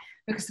defend,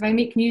 because if I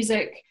make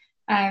music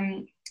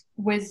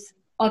with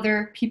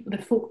other people,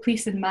 the folk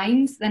police in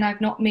mind, then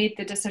I've not made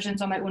the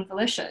decisions on my own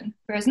volition.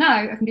 Whereas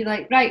now I can be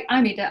like, right, I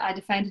made it, I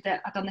defended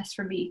it, I've done this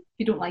for me. If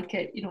you don't like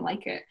it, you don't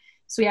like it.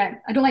 So yeah,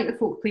 I don't like the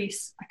folk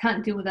police. I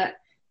can't deal with it.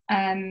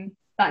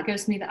 That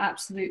gives me the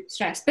absolute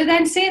stress. But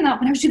then saying that,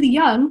 when I was really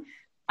young,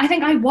 I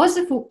think I was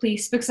the folk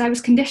police because I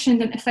was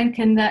conditioned into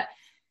thinking that,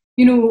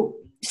 you know,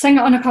 sing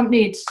it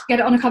unaccompanied, get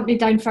it unaccompanied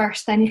down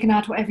first, then you can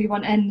add whatever you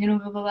want in, you know,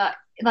 blah, blah, blah.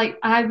 Like,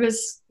 I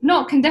was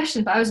not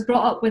conditioned, but I was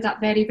brought up with that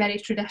very, very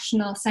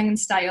traditional singing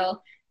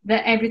style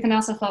that everything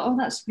else I thought, oh,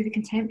 that's really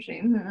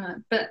contemporary.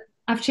 But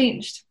I've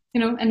changed, you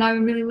know, and now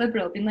I'm really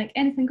liberal, being like,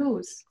 anything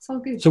goes. It's all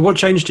good. So what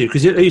changed you?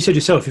 Because you said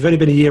yourself, you've only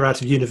been a year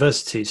out of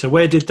university. So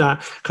where did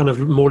that kind of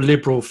more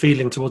liberal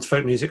feeling towards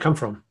folk music come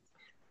from?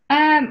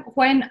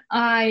 When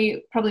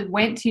I probably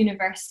went to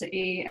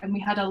university and we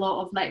had a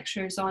lot of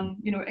lectures on,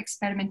 you know,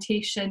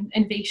 experimentation,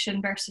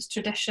 innovation versus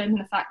tradition, and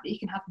the fact that you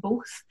can have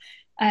both.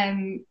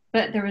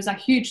 But there was a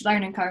huge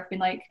learning curve being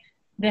like,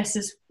 this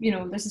is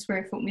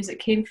where folk music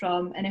came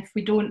from. And if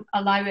we don't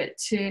allow it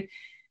to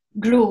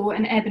grow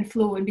and ebb and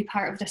flow and be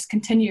part of this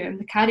continuum,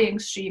 the carrying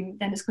stream,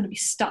 then it's going to be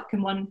stuck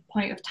in one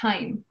point of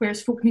time.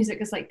 Whereas folk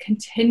music is like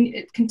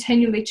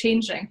continually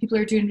changing. People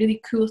are doing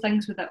really cool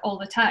things with it all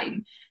the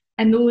time.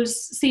 And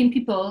those same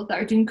people that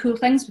are doing cool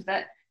things with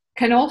it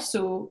can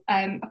also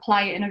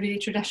apply it in a really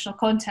traditional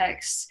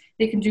context.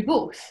 They can do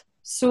both.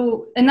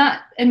 So in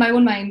my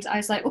own mind, I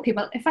was like, okay,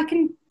 well, if I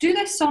can do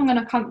this song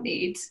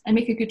unaccompanied and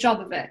make a good job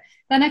of it,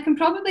 then I can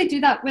probably do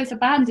that with a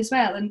band as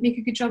well and make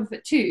a good job of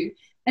it too.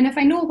 And if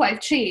I know what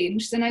I've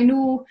changed and I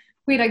know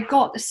where I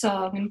got the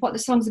song and what the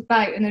song's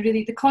about and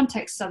the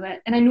context of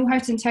it, and I know how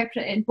to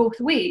interpret it in both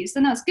ways,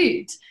 then that's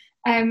good.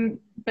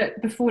 But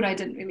before I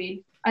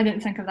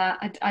didn't think of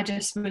that. I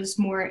just was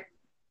more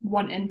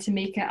wanting to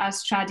make it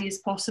as trady as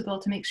possible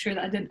to make sure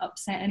that I didn't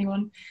upset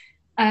anyone.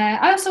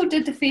 I also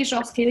did the Phase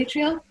Ross Cayley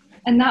Trail,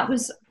 and that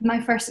was my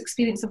first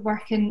experience of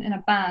working in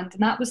a band,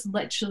 and that was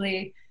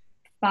literally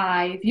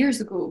 5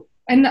 years ago.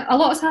 And a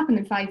lot has happened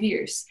in 5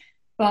 years,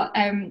 but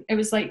it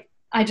was like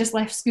I just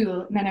left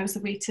school and then I was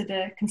away to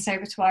the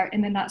conservatoire,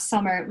 and then that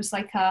summer it was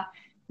like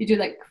you do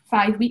like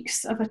 5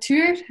 weeks of a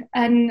tour,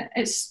 and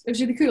it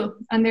was really cool.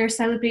 And they're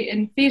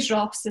celebrating, Phase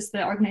Ross is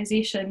the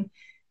organisation,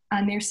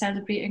 and they're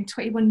celebrating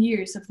 21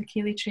 years of the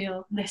Cayley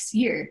Trail this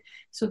year.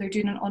 So they're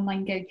doing an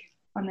online gig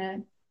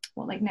on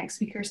next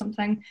week or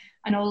something.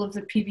 And all of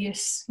the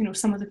previous, you know,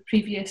 some of the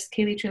previous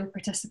Cayley Trail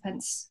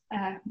participants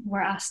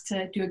were asked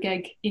to do a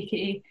gig,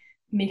 aka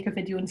make a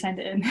video and send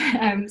it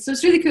in. So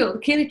it's really cool. The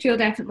Cayley Trail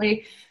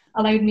definitely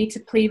allowed me to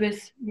play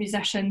with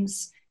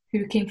musicians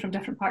who came from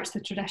different parts of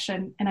the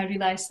tradition, and I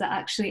realised that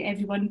actually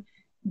everyone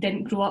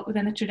didn't grow up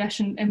within a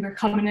tradition, and we're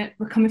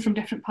coming from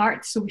different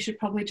parts, so we should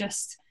probably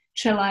just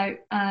chill out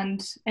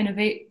and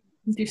innovate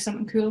and do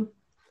something cool.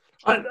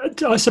 I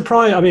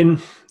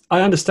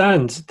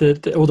understand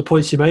all the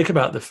points you make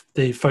about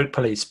the folk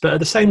police, but at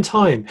the same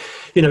time,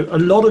 you know, a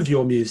lot of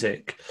your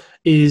music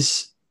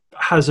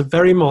has a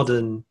very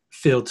modern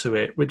feel to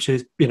it, which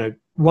is, you know,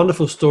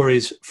 wonderful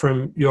stories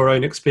from your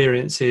own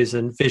experiences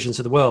and visions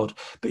of the world,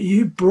 but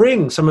you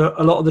bring a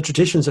lot of the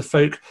traditions of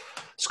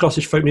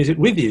Scottish folk music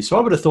with you. So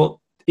I would have thought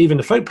even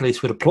the folk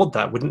police would applaud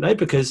that, wouldn't they?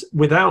 Because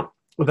without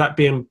that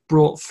being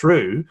brought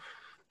through,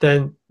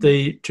 then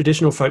the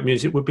traditional folk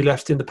music would be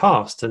left in the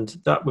past, and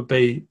that'd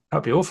be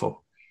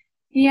awful.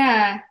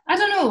 Yeah, I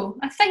don't know.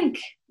 I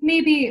think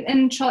maybe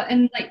in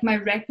like my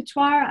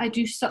repertoire, I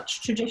do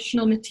such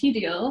traditional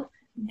material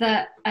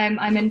that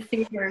I'm in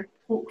favour,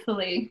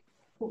 hopefully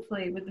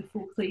with the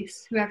folk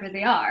police, whoever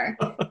they are.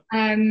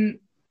 Um,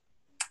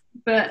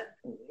 but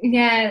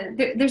yeah,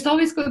 there's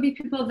always going to be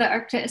people that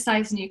are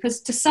criticising you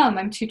because to some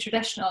I'm too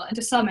traditional and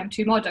to some I'm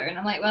too modern.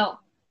 I'm like, well,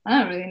 I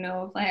don't really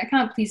know. Like, I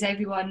can't please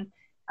everyone,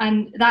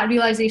 and that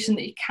realization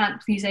that you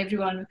can't please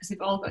everyone because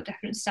they've all got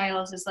different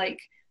styles is like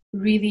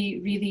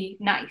really, really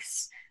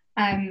nice.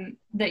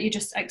 That you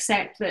just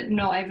accept that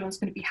not everyone's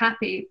going to be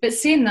happy. But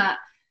saying that,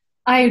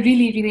 I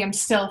really, really am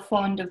still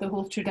fond of the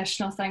whole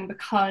traditional thing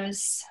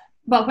because,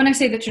 well, when I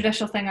say the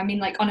traditional thing, I mean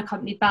like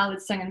unaccompanied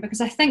ballad singing,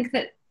 because I think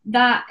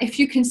that if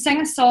you can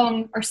sing a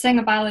song or sing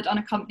a ballad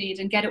unaccompanied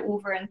and get it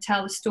over and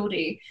tell the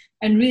story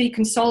and really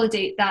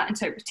consolidate that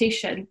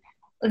interpretation,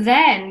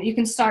 then you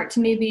can start to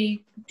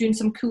maybe doing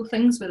some cool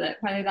things with it,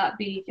 whether that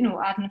be, you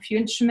know, adding a few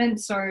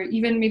instruments or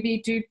even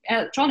maybe do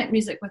electronic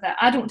music with it.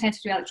 I don't tend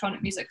to do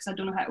electronic music because I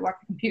don't know how to work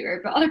a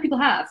computer, but other people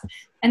have,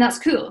 and that's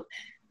cool.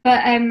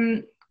 But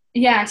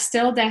yeah, I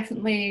still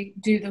definitely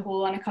do the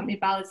whole unaccompanied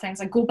ballad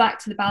things. I go back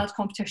to the ballad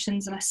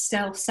competitions and I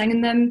still sing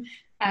in them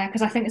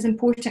because I think it's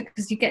important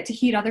because you get to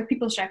hear other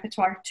people's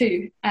repertoire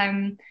too.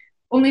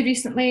 Only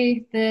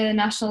recently, the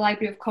National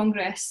Library of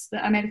Congress,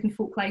 the American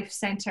Folklife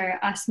Centre,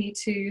 asked me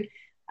to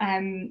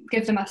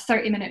give them a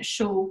 30-minute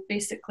show,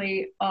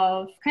 basically,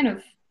 of kind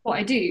of what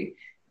I do.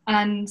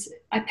 And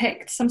I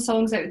picked some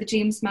songs out of the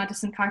James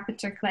Madison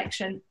Carpenter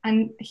collection.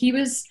 And he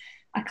was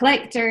a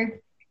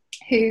collector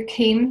who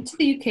came to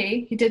the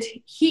UK. He did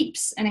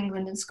heaps in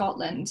England and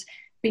Scotland,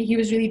 but he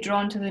was really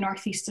drawn to the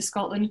northeast of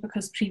Scotland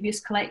because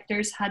previous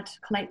collectors had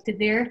collected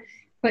there.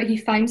 But he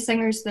found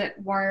singers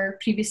that were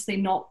previously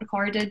not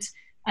recorded,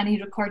 and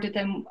he recorded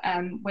them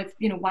with,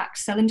 you know,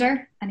 wax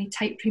cylinder. And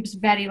he was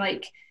very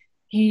like,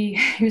 he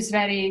was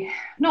very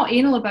not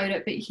anal about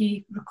it, but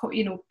he,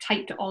 you know,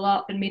 typed it all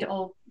up and made it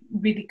all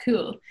really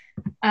cool.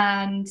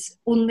 And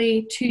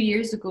only 2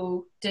 years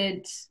ago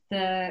did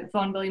the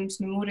Vaughan Williams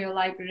Memorial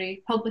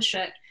Library publish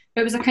it.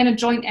 But it was a kind of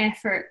joint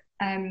effort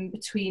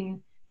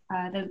between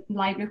the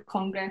Library of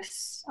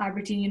Congress,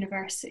 Aberdeen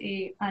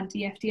University, and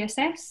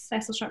EFDSS,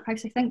 Cecil Sharp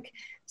House, I think.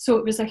 So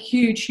it was a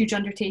huge, huge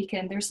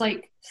undertaking. There's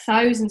like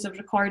thousands of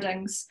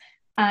recordings.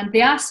 And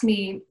they asked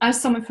me, as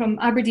someone from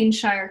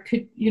Aberdeenshire,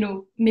 could, you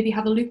know, maybe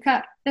have a look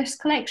at this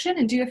collection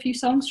and do a few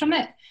songs from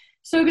it.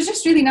 So it was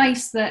just really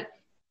nice that,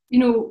 you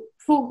know,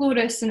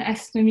 folklorists and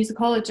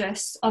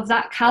ethnomusicologists of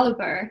that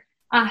calibre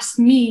asked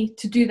me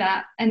to do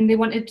that. And they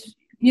wanted,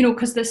 you know,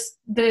 because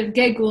the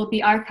gig will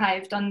be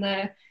archived on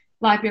the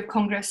Library of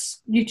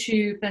Congress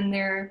YouTube and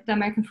the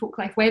American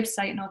Folklife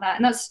website and all that.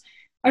 And that's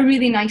a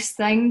really nice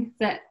thing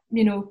that,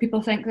 you know,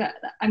 people think that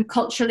I'm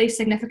culturally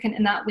significant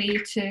in that way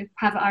to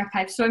have it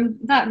archived. So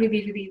that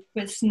really, really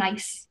was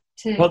nice.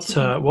 What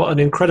an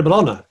incredible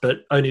honour,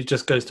 but only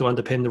just goes to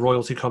underpin the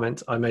royalty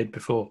comment I made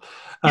before.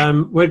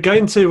 We're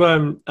going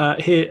to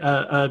hear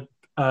an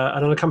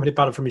unaccompanied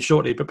ballad from you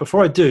shortly, but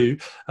before I do,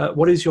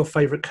 what is your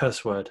favourite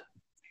curse word?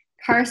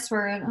 Curse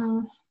word?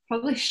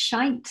 Probably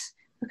shite,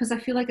 because I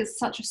feel like it's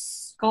such a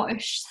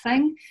Scottish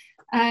thing.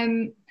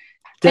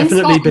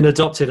 Definitely been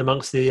adopted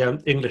amongst the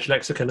English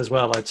lexicon as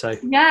well, I'd say.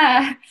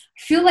 Yeah, I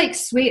feel like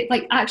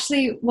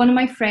actually one of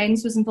my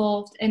friends was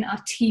involved in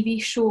a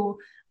TV show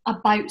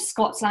about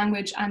Scots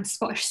language and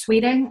Scottish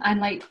swearing,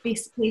 and like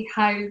basically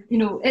how, you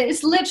know,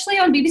 it's literally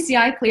on BBC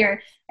iPlayer.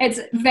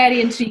 It's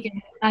very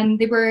intriguing, and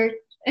they were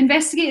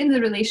investigating the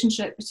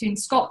relationship between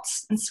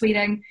Scots and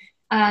swearing,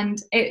 and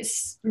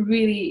it's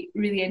really,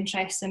 really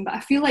interesting. But I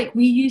feel like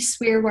we use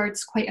swear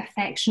words quite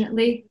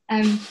affectionately.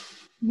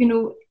 You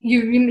know,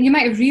 you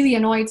might have really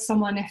annoyed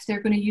someone if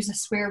they're going to use a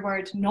swear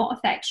word not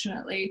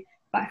affectionately,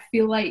 but I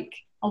feel like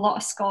a lot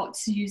of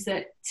Scots use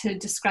it to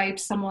describe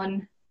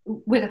someone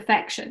with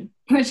affection,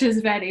 which is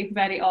very,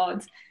 very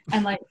odd.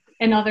 And like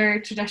in other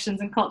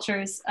traditions and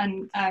cultures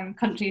and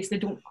countries, they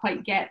don't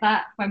quite get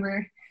that when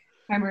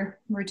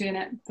we're doing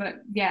it.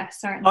 But yeah,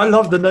 certainly. I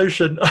love the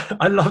notion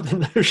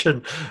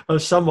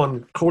of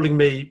someone calling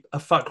me a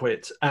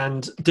fuckwit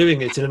and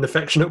doing it in an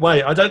affectionate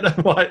way. I don't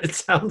know why it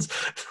sounds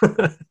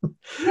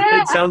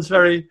it sounds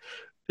very,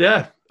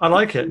 yeah, I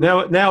like it.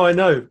 Now I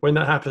know when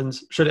that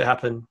happens, should it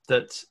happen,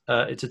 that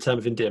it's a term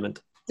of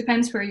endearment.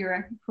 Depends where you're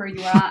at.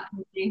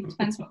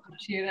 Depends what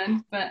country you're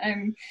in. But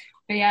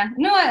yeah,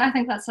 no, I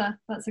think that's a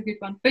good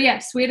one. But yeah,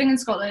 swearing in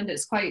Scotland,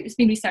 it's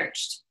been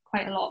researched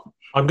quite a lot.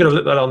 I'm going to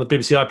look that on the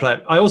BBC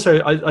iPlayer.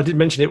 I did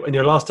mention it in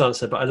your last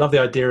answer, but I love the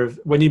idea of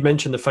when you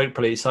mentioned the folk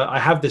police. I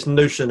have this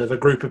notion of a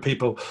group of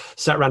people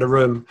sat around a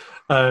room,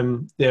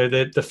 you know,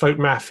 the folk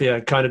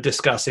mafia, kind of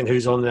discussing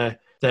who's on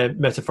their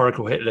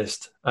metaphorical hit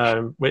list,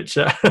 which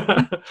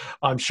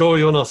I'm sure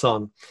you're not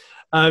on.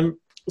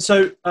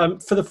 So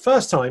for the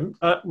first time,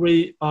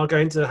 we are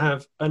going to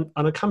have an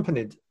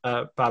unaccompanied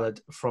ballad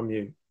from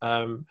you.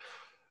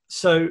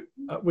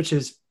 Which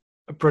is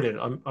brilliant.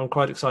 I'm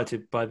quite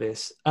excited by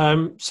this.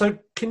 So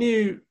can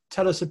you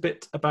tell us a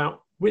bit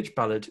about which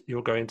ballad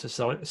you're going to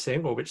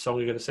sing, or which song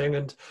you're going to sing,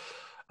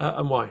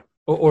 and why?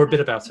 or a bit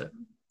about it.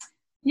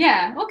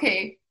 Yeah,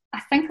 okay. I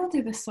think I'll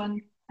do this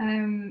one.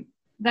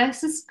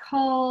 This is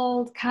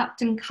called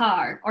Captain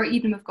Carr, or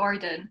Eden of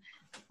Gordon,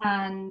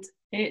 and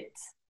it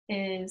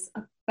is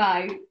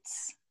about.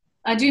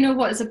 I do know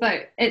what it's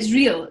about. It's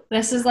real.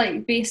 This is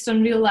like based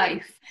on real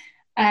life.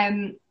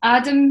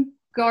 Adam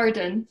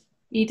Gordon,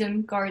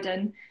 Eden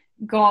Gordon,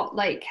 got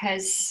like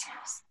his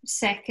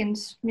second,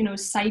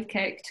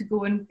 sidekick to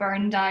go and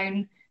burn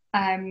down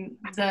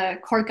the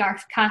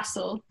Corgarth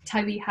Castle,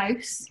 Towie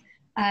House.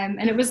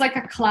 And it was like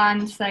a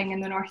clan thing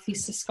in the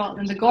northeast of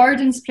Scotland. The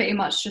Gordons pretty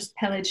much just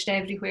pillaged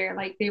everywhere.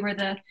 Like they were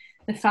the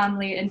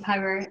family in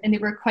power, and they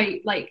were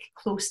quite like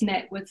close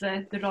knit with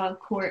the royal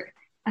court.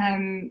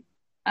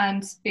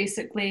 And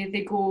basically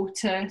they go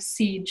to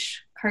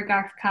siege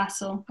Corgarth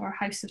Castle, or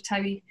House of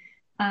Towie,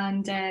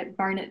 and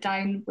burn it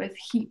down with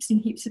heaps and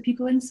heaps of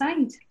people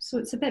inside. So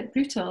it's a bit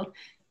brutal.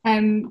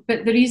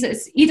 But the reason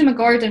is Eden of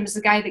Gordon was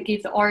the guy that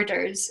gave the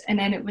orders, and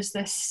then it was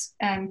this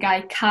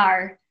guy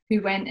Carr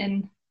who went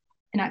in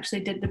and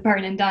actually did the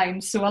burning down.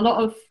 So a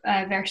lot of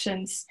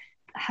versions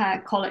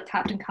call it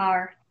Captain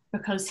Carr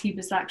because he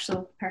was the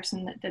actual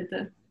person that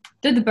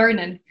did the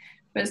burning.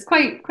 But it's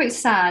quite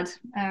sad.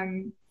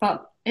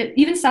 But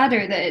even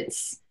sadder that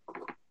it's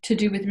to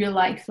do with real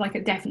life, like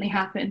it definitely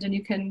happened, and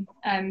you can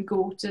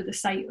go to the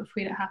site of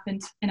where it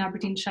happened in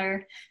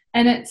Aberdeenshire.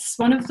 And it's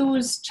one of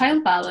those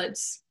child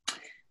ballads.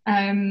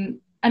 And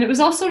it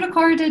was also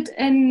recorded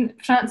in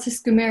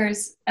Francis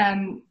Gumer's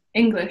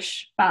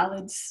English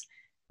ballads.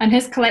 And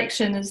his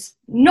collection is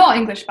not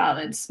English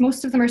ballads.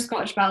 Most of them are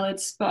Scottish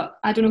ballads, but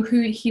I don't know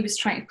who he was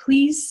trying to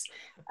please.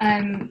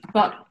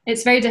 But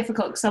it's very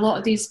difficult because a lot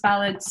of these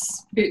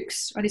ballads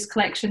books or these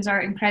collections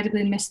are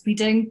incredibly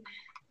misleading.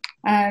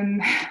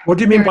 What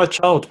do you mean by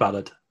child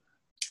ballad?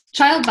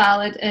 Child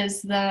ballad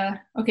is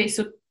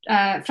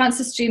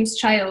Francis James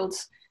Child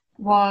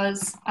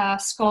was a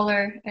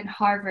scholar in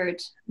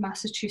Harvard,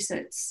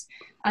 Massachusetts,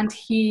 and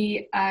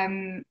he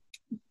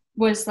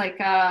was like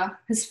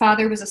his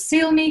father was a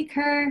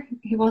sailmaker.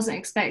 He wasn't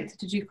expected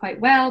to do quite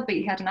well, but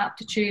he had an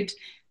aptitude,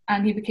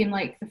 and he became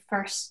like the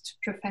first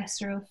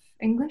professor of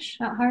English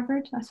at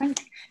Harvard, I think.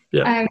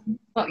 Yeah.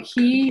 But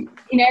he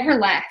never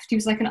left. He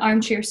was like an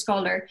armchair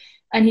scholar,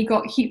 and he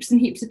got heaps and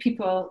heaps of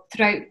people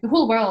throughout the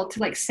whole world to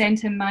like send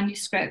him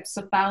manuscripts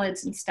of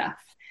ballads and stuff.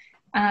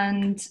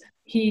 And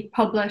he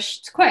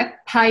published quite a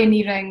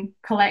pioneering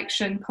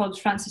collection called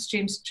Francis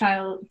James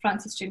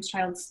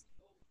Child's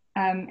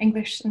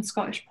English and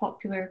Scottish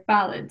popular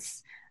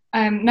ballads.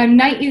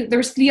 There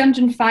was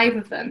 305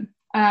 of them,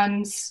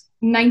 and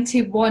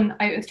 91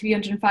 out of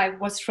 305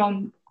 was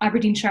from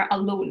Aberdeenshire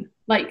alone.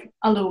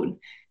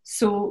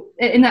 So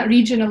in that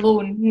region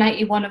alone,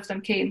 91 of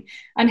them came.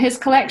 And his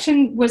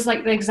collection was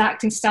like the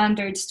exacting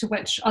standards to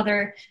which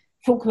other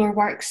folklore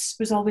works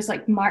was always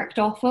like marked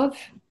off of.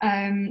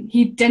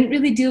 He didn't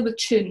really deal with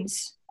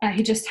tunes.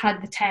 He just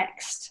had the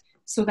text.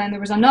 So then there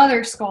was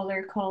another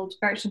scholar called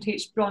Bertrand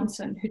H.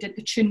 Bronson who did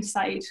the tune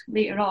side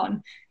later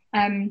on.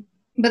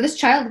 But this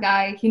child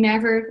guy, he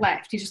never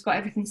left. He just got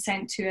everything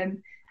sent to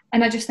him.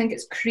 And I just think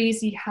it's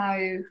crazy how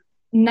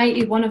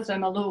 91 of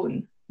them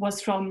alone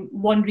was from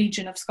one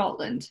region of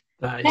Scotland.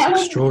 That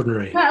is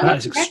extraordinary. That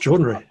is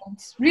extraordinary.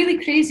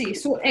 Really crazy.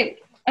 So it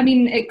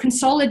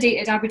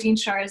consolidated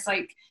Aberdeenshire as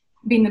like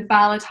being the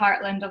ballad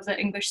heartland of the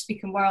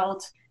English-speaking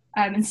world.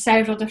 And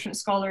several different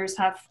scholars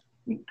have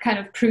kind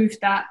of proved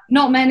that.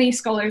 Not many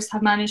scholars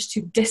have managed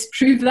to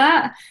disprove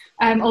that,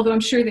 although I'm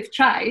sure they've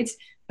tried.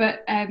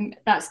 But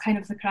that's kind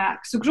of the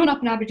crack. So growing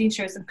up in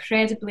Aberdeenshire is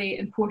incredibly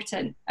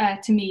important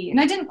to me. And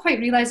I didn't quite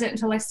realise it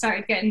until I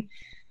started getting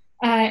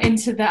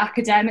into the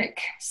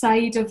academic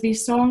side of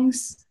these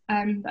songs.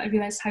 That I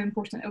realised how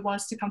important it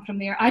was to come from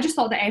there. I just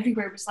thought that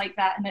everywhere was like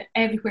that and that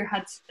everywhere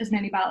had as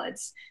many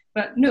ballads.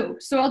 But no.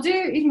 So I'll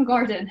do Eden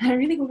Gordon. I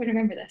really hope I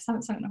remember this. I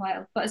haven't sung it in a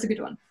while, but it's a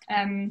good one.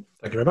 Thank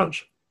you very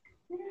much.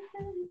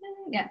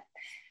 Yeah.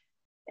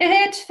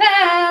 It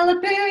fell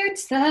about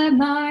the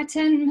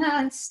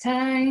Martinmas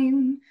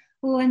time,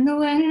 when the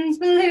winds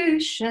blew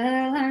shrill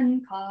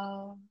and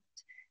cold.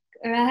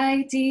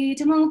 Cried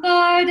Eden o'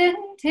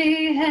 Gordon to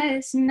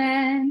his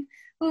men,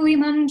 we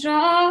mun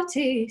draw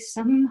to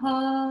some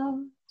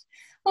hold.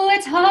 Oh,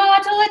 it's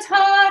hard,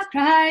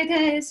 cried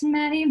his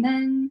merry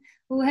men,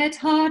 oh, it's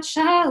hard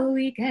shall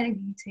we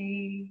gang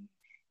to.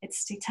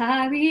 It's to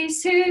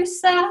Towie's house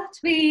that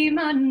we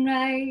mun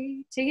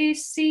ride to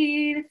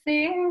see the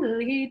fair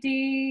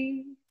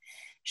lady.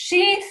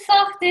 She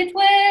thought it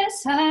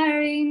was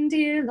her own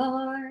dear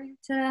lord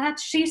that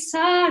she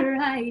saw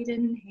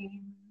riding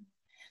hame.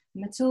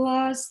 But it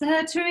was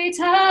the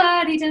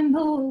traitor Eden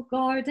o'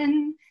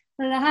 Gordon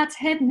that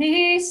had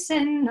nae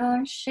sin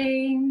or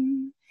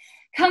shame.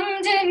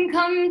 Come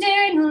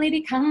down,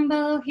 Lady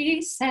Campbell,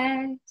 he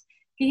said,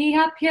 gie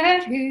up your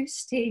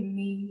house to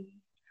me.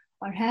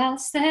 Or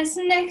else this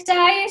nicht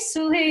I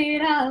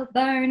swear I'll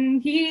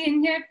burn ye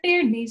in your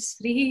bairnies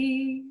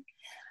free.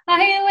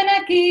 I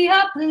winna gie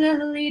up, the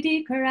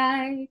lady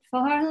cried,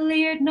 for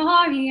Laird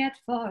nor yet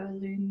for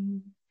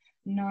loon.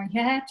 nor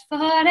yet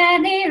for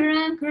any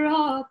rank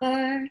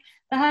robber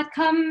that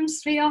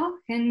comes frae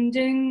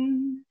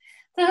Auchendown.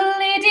 The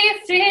lady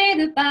frae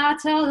the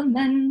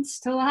battlements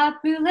to a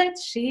bullet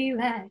she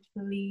let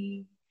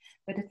flee,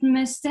 but it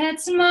missed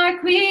its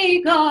mark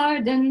wi'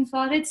 Gordon,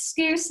 for it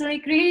scarcely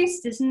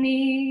graced his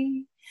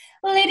knee.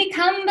 Lady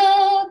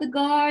Campbell, the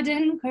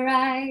Gordon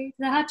cried,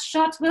 that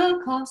shot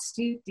will cost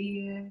you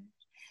dear,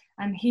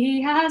 and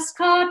he has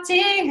caught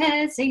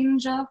his ain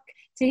jock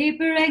to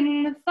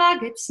bring the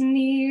faggots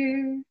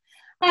near.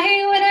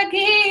 I winna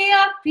gie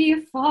up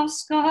you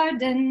false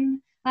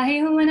Gordon,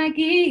 I winna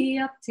gie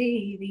up to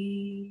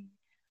thee,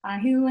 I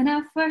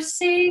winna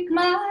forsake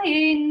my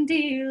ain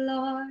dear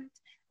Lord,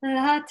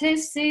 that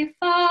is sae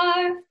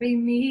far frae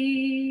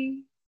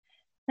me.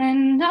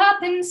 Then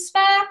up in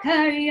spak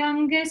her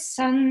youngest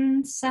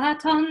son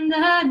sat on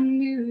the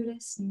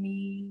nearest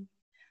knee.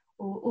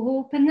 Oh,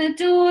 open the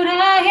door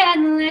aye,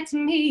 and let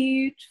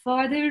me out,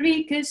 for the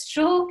reek is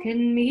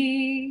choking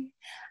me.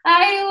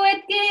 I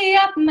would gie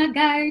up my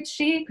guard,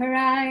 she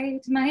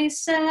cried, my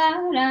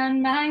cellar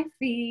and my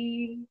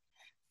fee,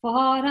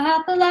 for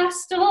at the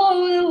last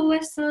o' the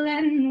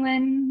whistling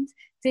wind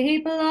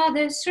to blow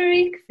this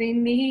reek frae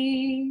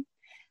me.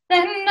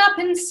 Then up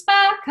in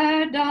spak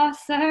her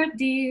daughter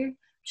dear,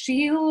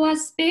 she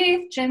was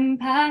baith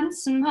jimp and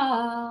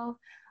small.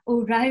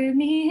 Oh, row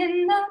me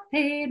in the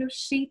pair of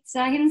sheets,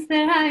 and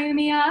throw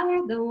me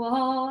o'er the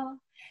wall.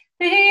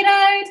 They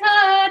out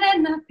her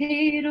in the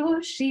pair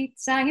of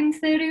sheets, and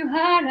threw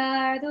her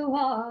o'er the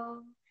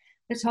wall.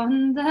 But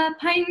on the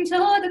pint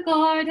o' the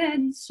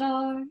Gordon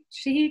sword,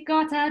 she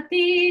got a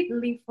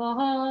deadly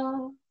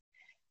fall.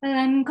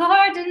 Then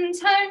Gordon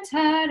turned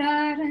her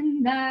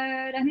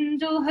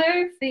and oh,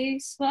 her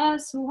face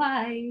was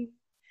white.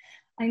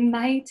 I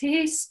might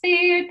hae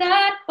spared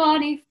that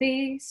bonny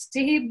face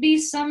to be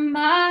some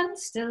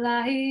man's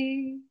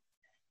delight.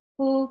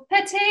 Oh,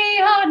 pity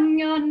on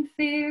yon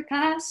fair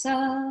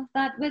castle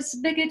that was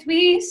bigot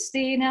wi'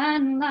 stain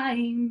and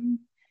lime,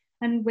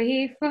 and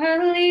wait for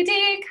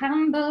Lady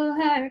Campbell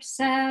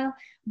hersel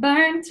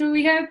burn through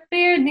your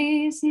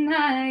bairnies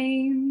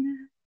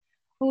nine.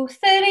 Oh,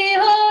 30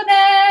 o'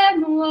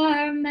 them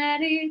were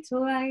merry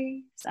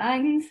twice,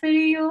 and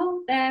 3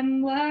 o'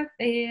 them were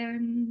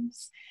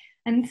bairns,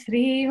 and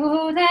 3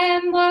 o'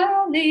 them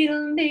were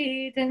little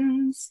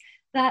maidens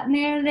that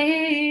near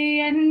lay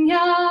in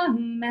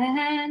young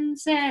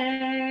men's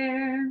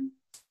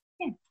arms.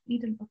 Yeah,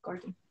 Eden of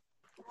Gordon.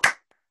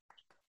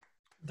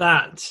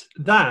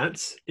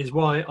 That is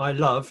why I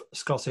love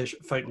Scottish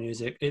folk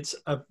music. It's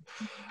a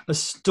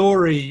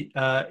story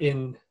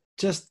in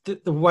just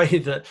the way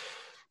that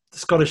the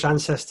Scottish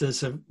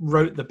ancestors have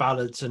wrote the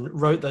ballads and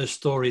wrote those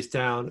stories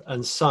down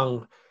and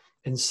sung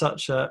in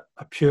such a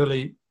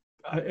purely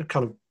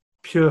kind of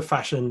pure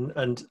fashion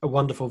and a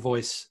wonderful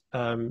voice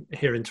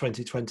here in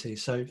 2020.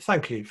 So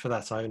thank you for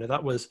that, Iona.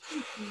 That was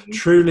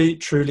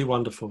truly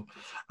wonderful.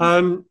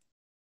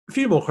 A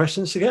few more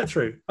questions to get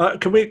through.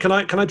 Can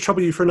I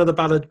trouble you for another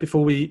ballad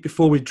before we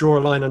draw a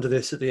line under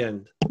this at the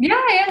end?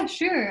 Yeah,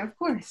 sure, of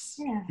course.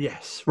 Yeah.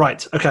 Yes,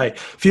 right. Okay, a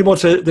few more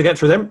to get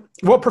through them.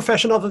 What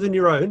profession other than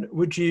your own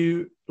would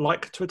you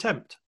like to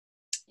attempt?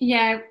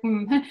 Yeah,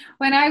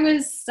 when I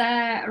was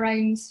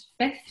around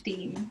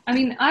 15, I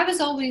mean, I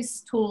was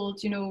always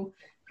told, you know,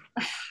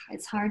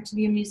 it's hard to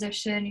be a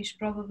musician. You should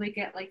probably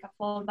get like a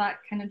fallback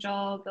kind of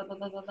job, blah, blah,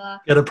 blah, blah, blah.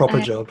 Get a proper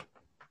job.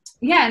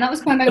 Yeah, and that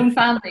was by my own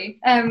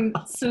family.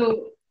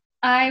 So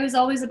I was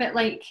always a bit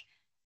like,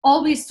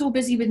 always so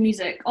busy with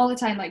music all the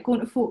time, like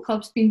going to folk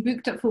clubs, being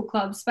booked at folk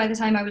clubs by the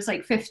time I was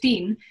like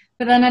 15.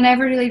 But then I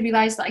never really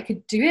realised that I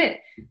could do it.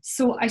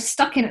 So I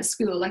stuck in at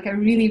school. Like I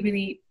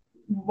really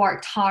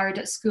worked hard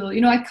at school.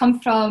 You know, I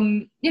come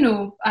from, you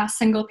know, a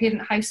single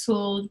parent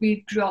household.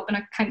 We grew up in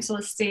a council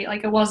estate.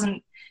 Like it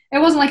wasn't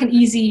like an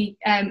easy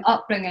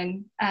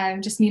upbringing,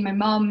 just me and my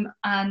mum.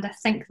 And I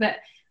think that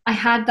I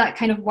had that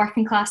kind of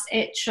working class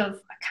itch of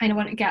I kind of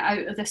want to get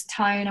out of this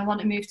town. I want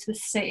to move to the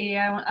city.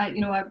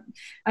 I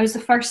was the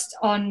first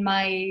on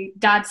my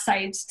dad's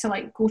side to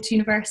like go to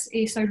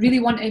university. So I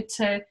really wanted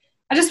to,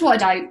 I just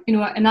wanted out, you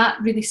know, and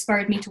that really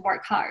spurred me to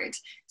work hard.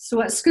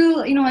 So at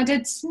school, you know, I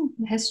did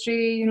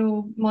history, you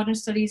know, modern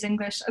studies,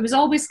 English. It was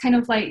always kind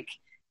of like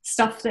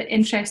stuff that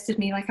interested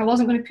me. Like I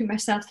wasn't going to put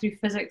myself through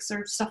physics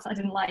or stuff that I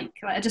didn't like.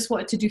 I just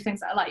wanted to do things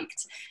that I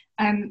liked.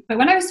 But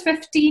when I was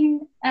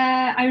 15,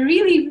 I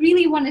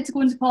really wanted to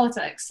go into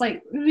politics,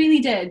 like really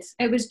did.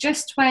 It was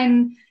just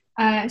when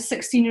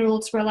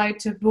 16-year-olds were allowed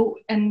to vote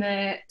in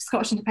the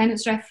Scottish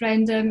independence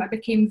referendum, I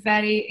became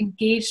very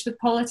engaged with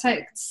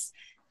politics.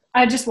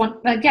 I just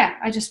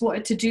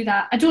wanted to do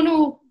that. I don't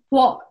know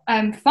what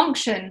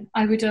function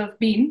I would have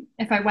been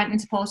if I went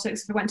into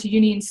politics, if I went to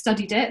uni and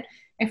studied it,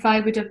 if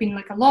I would have been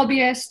like a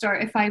lobbyist or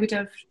if I would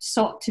have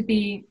sought to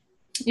be,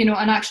 you know,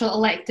 an actual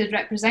elected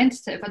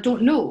representative. I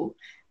don't know.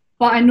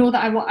 But I know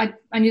that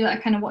I knew that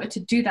I kind of wanted to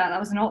do that. That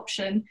was an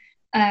option.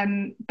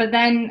 But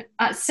then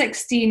at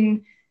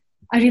 16,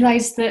 I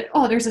realised that,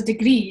 oh, there's a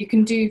degree. You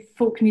can do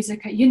folk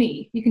music at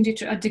uni. You can do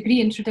a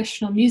degree in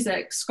traditional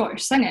music,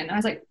 Scottish singing. I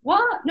was like,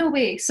 what? No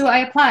way. So I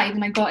applied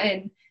and I got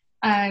in.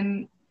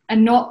 And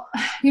not,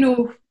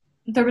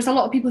 there was a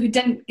lot of people who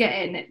didn't get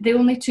in. They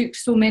only took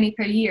so many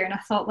per year. And I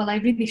thought, well, I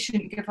really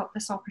shouldn't give up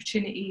this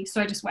opportunity.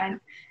 So I just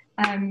went.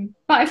 But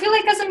I feel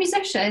like as a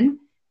musician,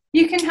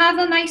 you can have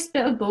a nice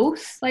bit of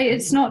both. Like,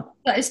 it's not,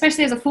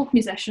 especially as a folk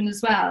musician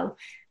as well.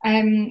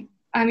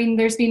 I mean,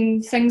 there's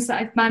been things that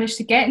I've managed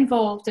to get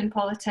involved in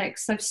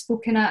politics. I've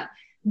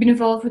been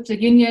involved with the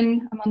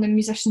union. I'm on the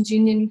Musicians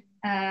Union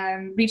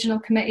Regional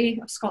Committee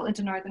of Scotland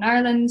and Northern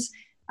Ireland,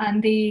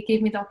 and they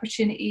gave me the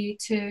opportunity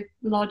to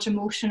lodge a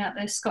motion at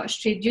the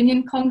Scottish Trade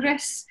Union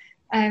Congress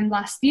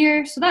last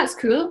year. So that's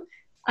cool.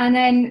 And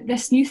then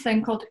this new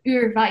thing called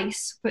Ur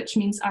Vice, which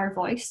means our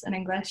voice in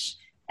English,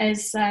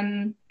 is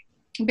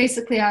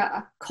basically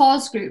a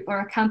cause group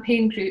or a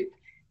campaign group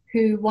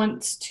who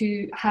wants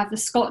to have the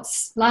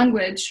Scots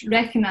language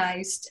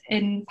recognised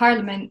in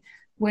Parliament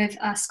with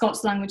a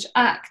Scots Language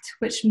Act,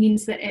 which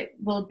means that it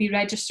will be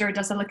registered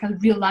as a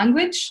real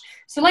language.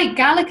 So like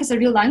Gaelic is a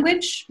real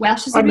language,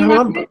 Welsh is a real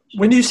language.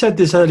 When you said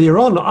this earlier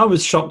on, I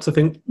was shocked to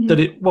think that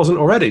it wasn't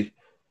already.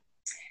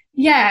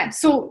 Yeah,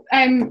 so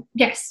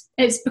yes,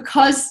 it's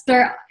because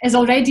there is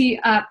already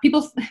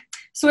people.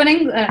 So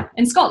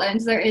in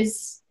Scotland, there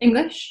is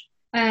English,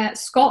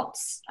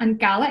 Scots and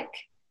Gaelic.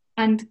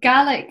 And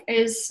Gaelic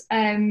is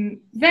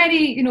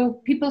very,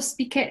 people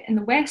speak it in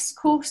the West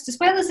Coast as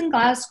well as in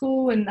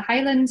Glasgow and the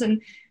Highlands,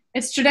 and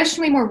it's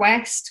traditionally more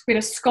West,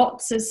 whereas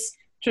Scots is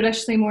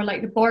traditionally more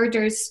like the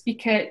borders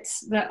speak it,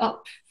 the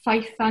up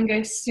Fife,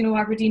 Angus,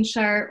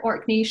 Aberdeenshire,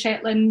 Orkney,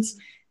 Shetland.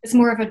 It's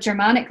more of a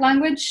Germanic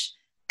language.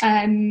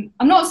 I'm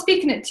not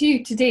speaking it to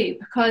you today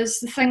because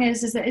the thing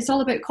is that it's all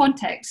about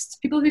context.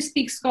 People who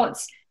speak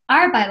Scots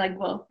are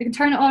bilingual. They can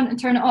turn it on and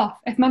turn it off.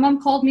 If my mum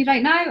called me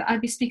right now,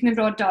 I'd be speaking in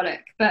Broad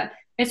Doric, but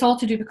it's all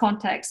to do with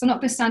context. I'm not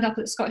going to stand up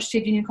at the Scottish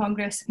Trade Union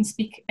Congress and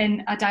speak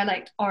in a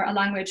dialect or a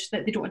language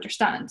that they don't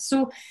understand.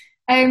 So,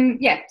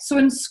 so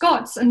in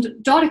Scots,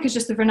 and Doric is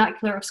just the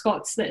vernacular of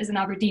Scots that is in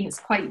Aberdeen, it's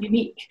quite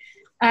unique.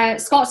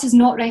 Scots is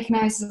not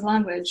recognised as a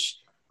language,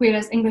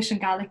 whereas English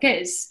and Gaelic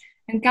is.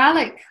 And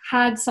Gaelic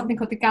had something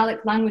called the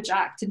Gaelic Language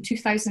Act in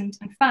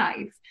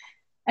 2005.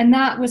 And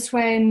that was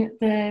when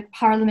the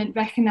Parliament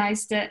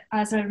recognised it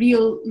as a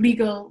real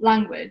legal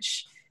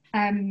language.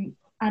 And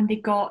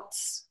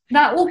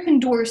that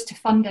opened doors to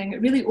funding.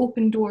 It really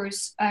opened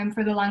doors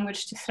for the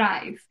language to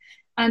thrive.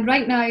 And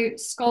right now,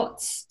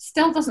 Scots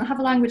still doesn't have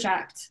a language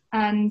act.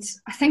 And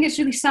I think it's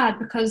really sad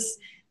because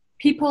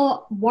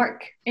people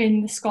work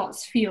in the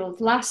Scots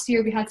field. Last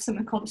year, we had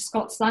something called the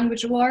Scots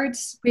Language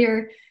Awards,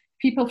 where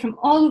people from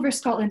all over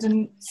Scotland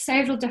and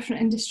several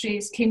different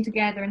industries came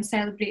together and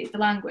celebrated the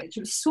language.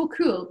 It was so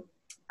cool.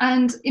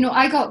 And,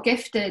 I got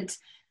gifted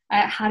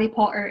Harry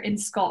Potter in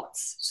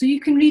Scots. So you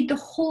can read the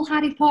whole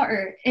Harry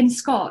Potter in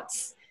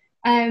Scots.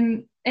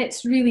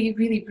 It's really,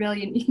 really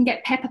brilliant. You can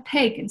get Peppa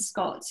Pig in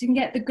Scots. You can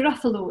get the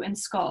Gruffalo in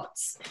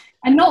Scots.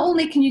 And not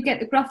only can you get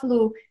the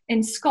Gruffalo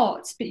in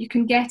Scots, but you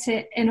can get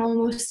it in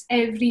almost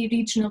every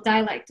regional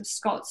dialect of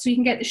Scots. So you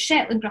can get the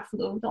Shetland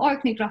Gruffalo, the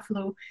Orkney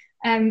Gruffalo,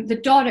 the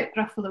Doric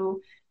Gruffalo.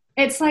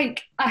 It's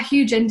like a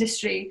huge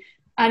industry,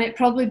 and it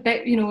probably,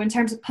 in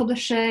terms of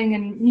publishing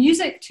and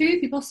music too,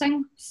 people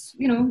sing,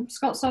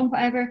 Scots song,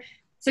 whatever.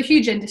 It's a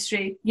huge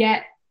industry,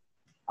 yet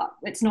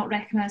it's not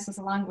recognised as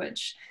a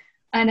language.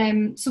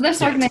 And so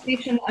this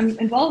organisation I'm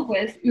involved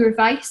with, Ur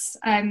Vice,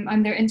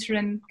 I'm their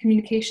interim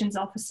communications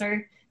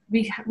officer.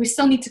 We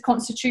still need to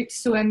constitute,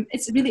 so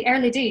it's really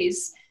early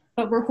days,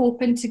 but we're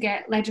hoping to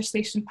get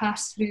legislation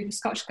passed through the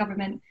Scottish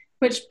Government,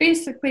 which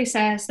basically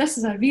says this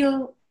is a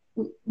real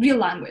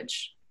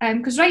language.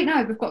 Because right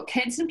now we've got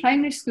kids in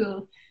primary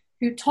school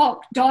who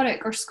talk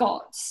Doric or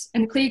Scots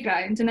in the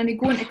playground, and then they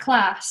go into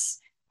class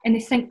and they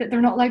think that they're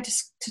not allowed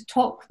to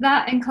talk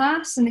that in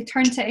class, and they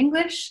turn to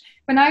English.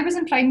 When I was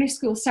in primary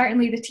school,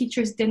 certainly the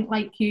teachers didn't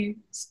like you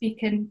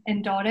speaking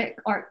in Doric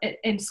or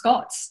in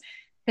Scots.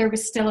 There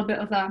was still a bit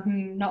of a,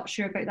 not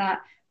sure about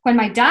that. When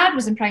my dad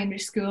was in primary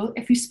school,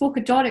 if you spoke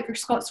a Doric or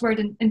Scots word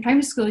in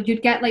primary school,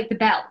 you'd get the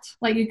belt.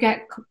 You'd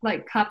get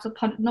not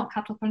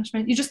capital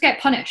punishment. You just get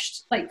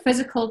punished,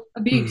 physical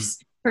abuse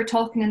for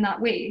talking in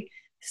that way.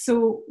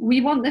 So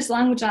we want this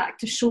Language Act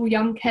to show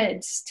young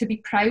kids to be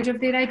proud of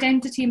their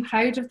identity and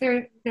proud of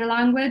their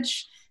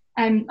language,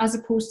 as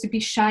opposed to be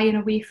shying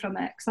away from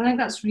it. Because I think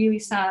that's really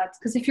sad.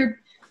 Because if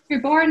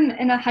you're born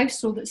in a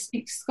household that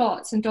speaks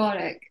Scots and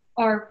Doric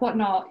or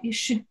whatnot, you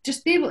should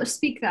just be able to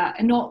speak that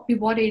and not be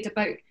worried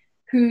about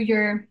who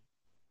you're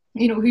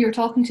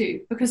talking to.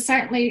 Because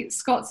certainly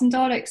Scots and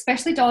Doric,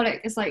 especially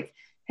Doric, is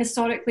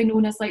historically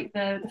known as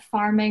the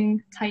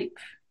farming type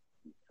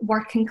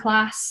working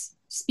class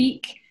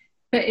speak,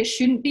 but it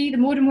shouldn't be. The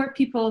more and more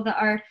people that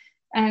are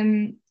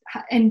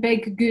in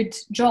big good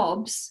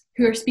jobs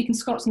who are speaking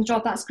Scots in the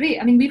job, that's great.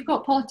 I mean, we've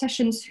got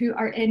politicians who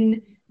are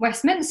in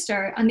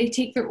Westminster and they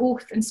take their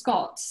oath in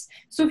Scots.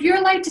 So if you're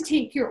allowed to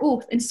take your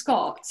oath in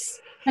Scots,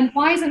 And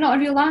why is it not a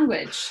real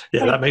language?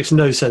 Yeah, that makes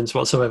no sense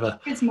whatsoever.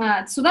 It's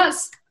mad. So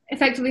that's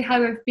effectively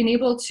how I've been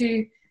able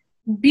to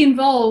be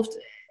involved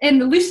in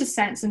the loosest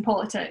sense in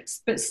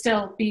politics, but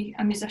still be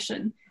a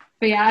musician.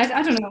 But yeah,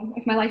 I don't know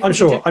if my life.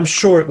 I'm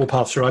sure it will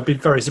pass through. I'd be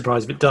very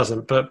surprised if it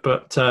doesn't.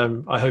 But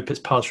I hope it's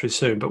passed through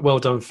soon. But well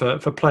done for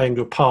playing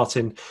your part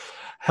in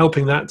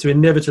helping that to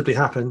inevitably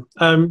happen.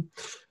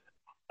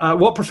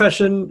 What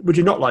profession would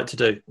you not like to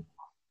do?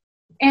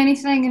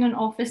 Anything in an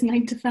office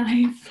 9 to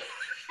 5.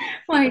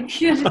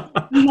 Like, you're just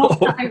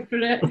not out for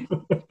it.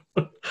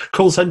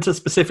 Call centre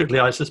specifically,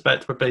 I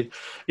suspect, would be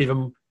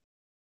even.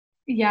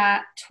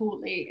 Yeah,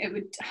 totally. It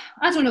would.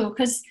 I don't know,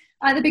 because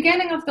at the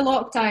beginning of the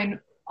lockdown,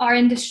 our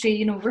industry,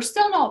 you know, we're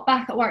still not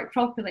back at work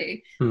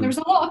properly. There's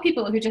a lot of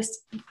people who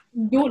just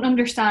don't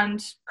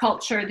understand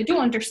culture. They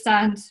don't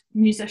understand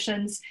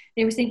musicians.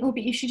 They were saying, oh,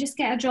 but you should just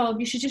get a job.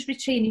 You should just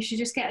retrain. You should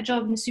just get a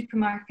job in the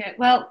supermarket.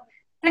 Well,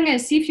 thing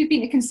is, see if you've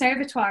been to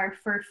conservatoire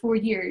for 4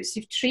 years,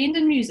 you've trained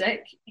in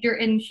music, you're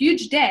in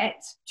huge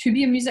debt to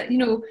be a music, you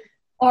know,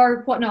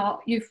 or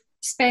whatnot. You've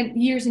spent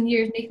years and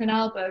years making an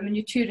album and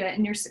you tour it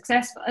and you're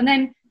successful. And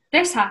then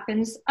this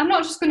happens. I'm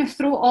not just going to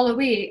throw it all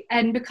away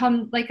and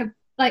become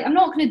I'm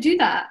not going to do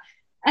that.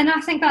 And I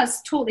think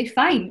that's totally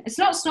fine. It's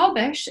not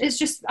snobbish. It's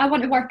just I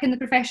want to work in the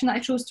profession that I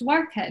chose to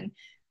work in.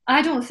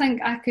 I don't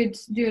think I could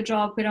do a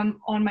job where I'm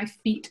on my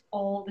feet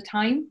all the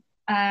time.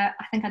 I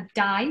think I'd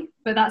die,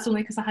 but that's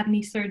only because I had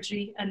knee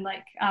surgery and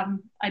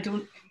I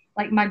don't,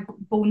 like, my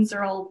bones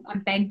are all, I'm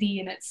bendy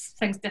and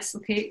things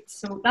dislocate,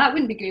 so that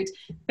wouldn't be good.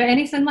 But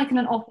anything like in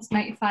an office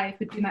 9 to 5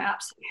 would do my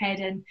absolute head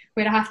in,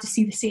 where I have to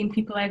see the same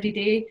people every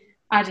day.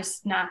 I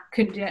just,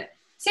 couldn't do it.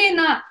 Saying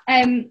that,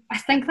 I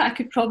think that I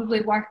could probably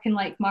work in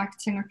like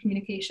marketing or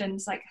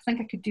communications. Like, I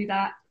think I could do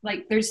that.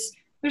 Like, there's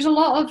a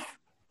lot of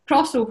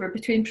crossover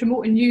between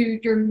promoting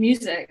your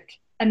music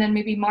and then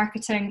maybe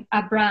marketing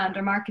a brand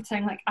or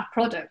marketing like a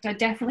product. I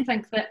definitely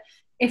think that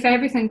if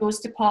everything goes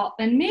to pot,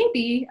 then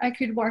maybe I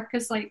could work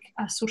as like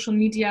a social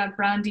media,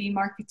 brandy,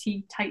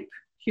 marketee type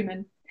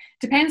human.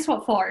 Depends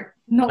what for.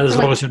 Not as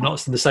long as you're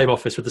not in the same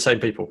office with the same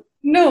people.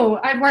 No,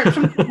 I'd work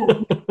from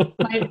home.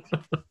 Like,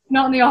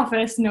 not in the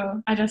office.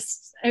 No, I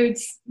would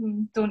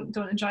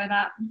don't enjoy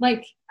that.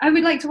 Like, I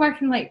would like to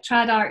work in like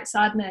trad arts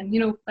admin,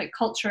 you know, like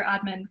culture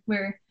admin,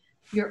 where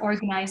you're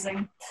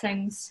organising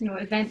things, you know,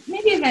 event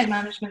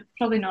management.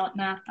 Probably not.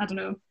 I don't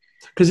know.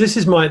 Because this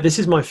is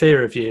my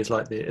fear of years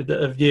like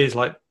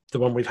the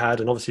one we've had,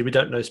 and obviously we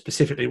don't know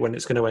specifically when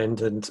it's going to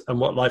end and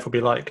what life will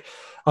be like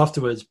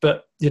afterwards.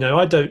 But you know,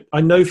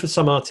 I know for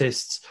some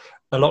artists,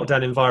 a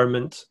lockdown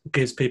environment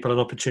gives people an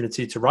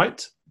opportunity to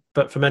write,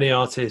 but for many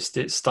artists,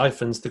 it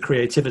stifles the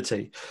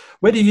creativity.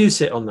 Where do you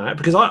sit on that?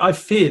 Because I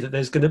fear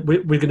that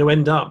we're going to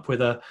end up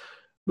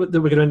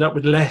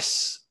with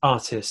less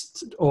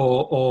artists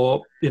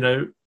or you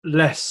know,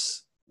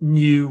 less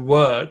new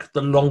work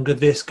the longer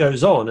this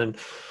goes on. And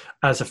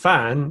as a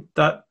fan,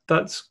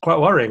 that's quite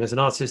worrying. As an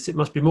artist, it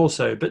must be more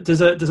so. But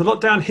does a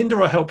lockdown hinder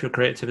or help your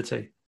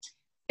creativity?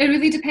 It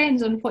really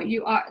depends on what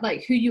you are,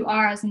 like who you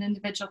are as an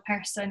individual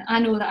person. I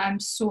know that I'm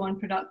so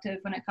unproductive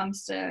when it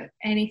comes to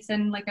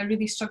anything. Like, I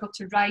really struggle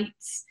to write.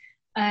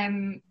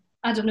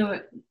 I don't know.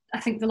 I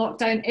think the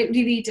lockdown, it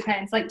really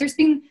depends. Like, there's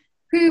been,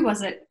 who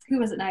was it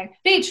now?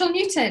 Rachel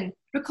Newton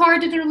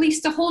recorded and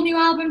released a whole new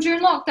album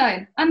during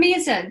lockdown.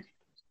 Amazing.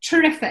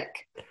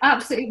 Terrific.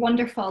 Absolutely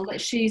wonderful that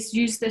she's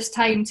used this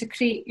time to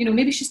create, you know,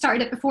 maybe she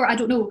started it before, I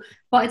don't know,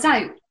 but it's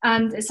out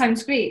and it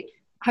sounds great.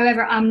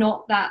 However, I'm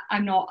not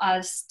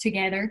as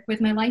together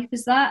with my life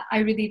as that.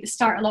 The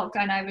start of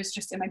lockdown, I was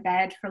just in my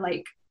bed for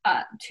like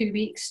 2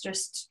 weeks,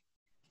 just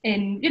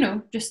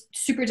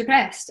super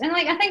depressed. And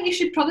like, I think you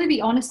should probably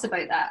be honest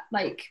about that.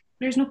 Like,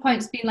 there's no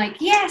point being like,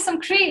 yes,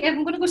 I'm creative,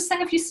 I'm going to go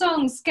sing a few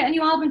songs, get a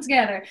new album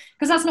together.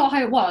 Because that's not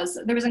how it was.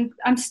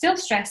 I'm still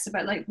stressed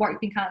about like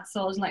work being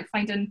cancelled and like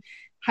finding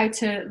how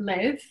to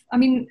live. I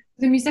mean,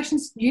 the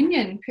Musicians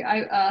Union put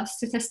out a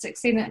statistic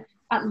saying that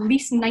at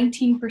least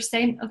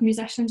 19% of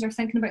musicians are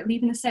thinking about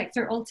leaving the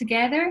sector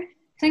altogether.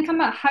 Think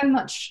about how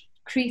much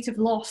creative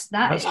loss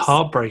that's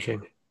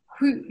heartbreaking.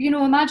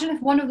 Imagine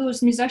if one of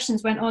those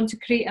musicians went on to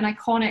create an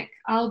iconic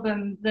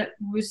album that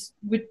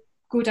would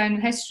go down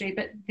in history,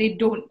 but they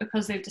don't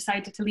because they've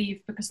decided to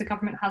leave because the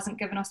government hasn't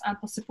given us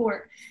ample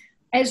support.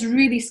 It's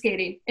really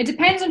scary. It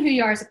depends on who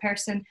you are as a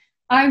person.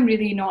 I'm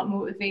really not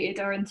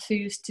motivated or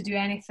enthused to do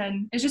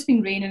anything. It's just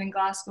been raining in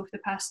Glasgow for the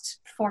past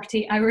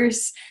 48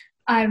 hours.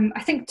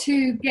 I think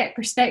to get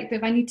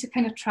perspective, I need to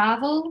kind of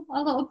travel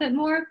a little bit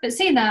more. But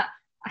saying that,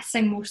 I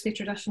sing mostly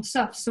traditional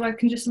stuff, so I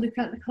can just look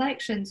at the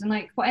collections and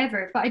like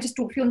whatever, but I just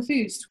don't feel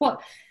enthused.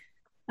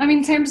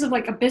 In terms of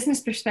like a business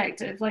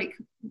perspective, like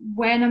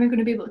when am I going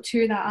to be able to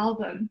tour that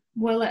album?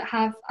 Will it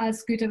have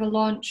as good of a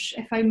launch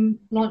if I'm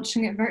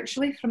launching it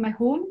virtually from my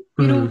home?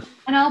 You know,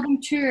 an album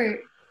tour,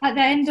 at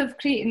the end of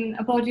creating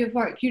a body of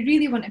work, you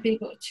really want to be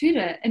able to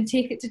tour it and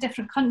take it to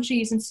different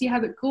countries and see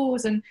how it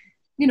goes. And,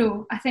 you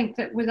know, I think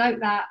that without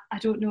that, I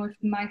don't know if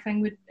my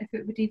thing if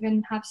it would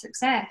even have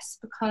success,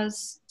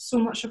 because so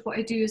much of what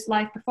I do is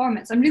live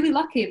performance. I'm really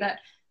lucky that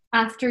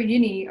after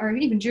uni, or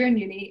even during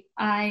uni,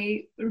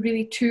 I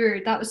really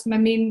toured. That was my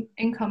main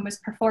income, was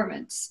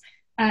performance.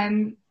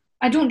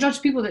 I don't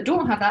judge people that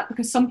don't have that,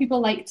 because some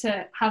people like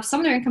to have some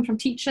of their income from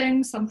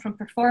teaching, some from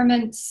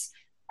performance,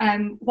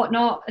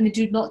 whatnot, and they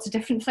do lots of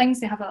different things.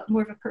 They have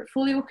more of a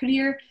portfolio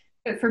career.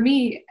 But for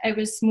me, it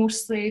was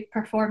mostly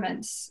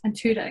performance and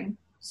touring.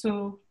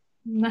 So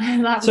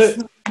that was.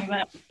 So,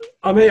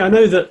 I mean, I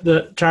know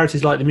that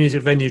charities like the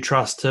Music Venue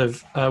Trust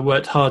have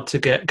worked hard to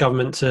get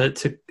government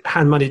to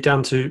hand money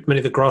down to many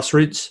of the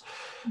grassroots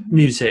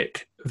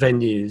music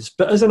venues.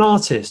 But as an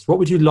artist, what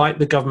would you like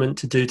the government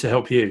to do to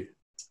help you?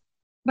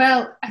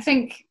 Well, I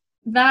think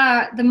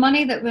that the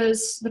money that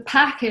was, the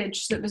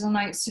package that was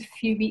announced a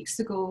few weeks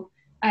ago,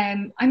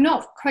 I'm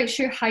not quite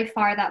sure how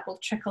far that will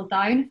trickle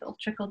down. If it'll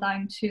trickle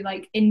down to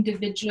like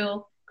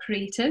individual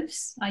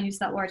creatives. I use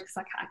that word because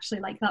I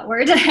actually like that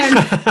word.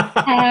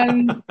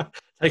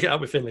 Take it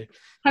up with Finley.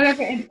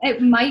 However,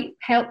 it might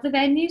help the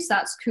venues.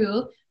 That's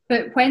cool.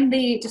 But when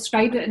they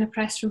described it in a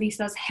press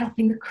release as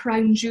helping the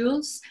crown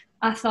jewels,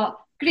 I thought,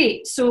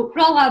 great. So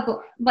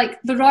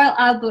the Royal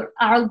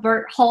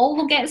Albert Hall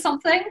will get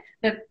something.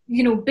 The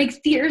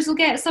big theatres will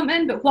get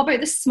something. But what about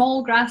the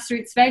small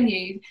grassroots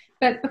venue?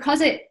 But because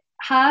it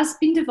has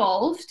been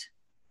devolved,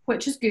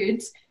 which is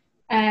good,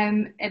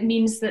 it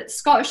means that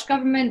Scottish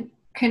Government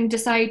can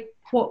decide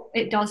what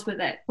it does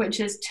with it, which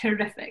is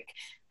terrific.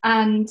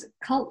 And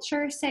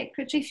Culture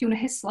Secretary Fiona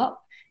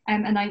Hislop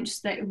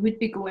announced that it would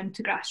be going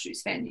to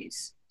grassroots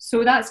venues.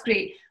 So that's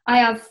great. I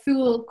have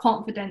full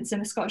confidence in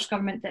the Scottish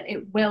Government that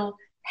it will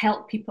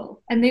help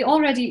people. And they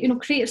already,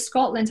 Creative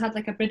Scotland had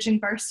like a bridging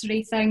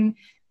bursary thing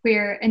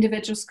where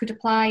individuals could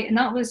apply, and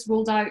that was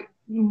rolled out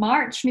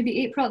March,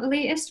 maybe April at the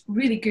latest.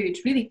 Really good,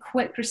 really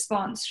quick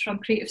response from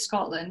Creative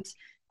Scotland.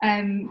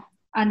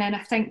 And then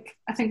I think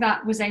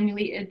that was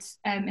emulated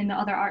in the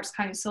other arts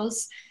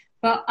councils.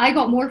 But I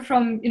got more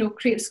from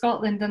Creative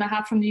Scotland than I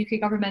have from the UK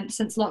government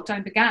since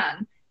lockdown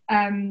began.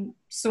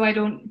 So I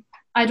don't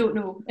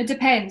know. It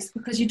depends,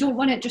 because you don't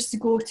want it just to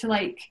go to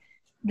like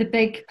the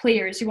big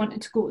players. You want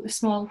it to go to the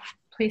small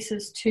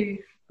places too.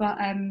 But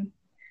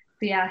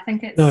yeah, I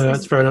think it's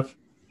that's fair enough.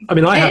 I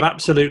mean, I have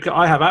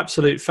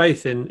absolute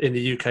faith in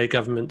the UK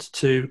government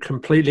to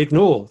completely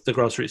ignore the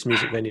grassroots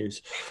music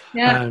venues.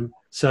 Yeah.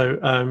 So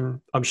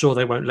I'm sure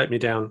they won't let me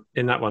down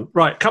in that one.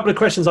 Right, a couple of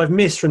questions I've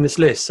missed from this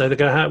list. So we're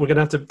going to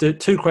have to do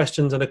 2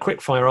 questions and a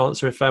quick fire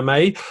answer, if I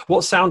may.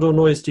 What sound or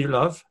noise do you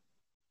love?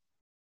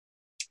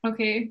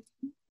 Okay.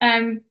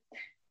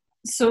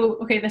 This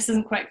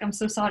isn't quick. I'm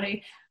so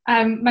sorry.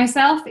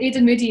 Myself,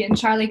 Aidan Moody and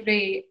Charlie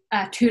Gray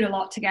tour a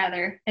lot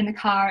together in the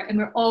car, and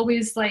we're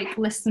always like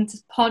listening to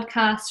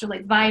podcasts or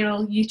like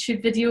viral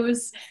YouTube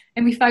videos.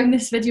 And we found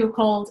this video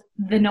called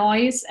The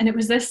Noise, and it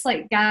was this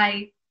like guy,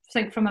 I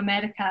think from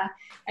America,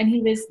 and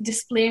he was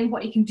displaying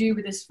what he can do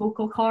with his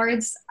vocal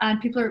cords. And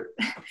people are,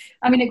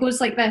 it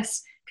goes like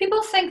this.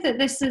 People think that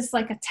this is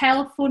like a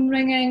telephone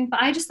ringing,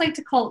 but I just like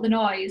to call it the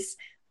noise.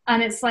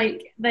 And it's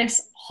like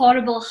this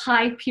horrible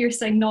high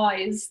piercing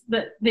noise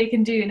that they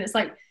can do, and it's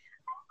like,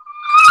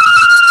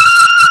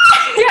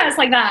 yeah, it's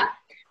like that,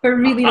 but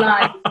really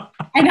loud.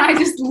 And I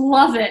just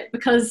love it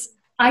because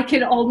I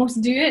can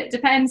almost do it.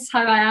 Depends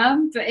how I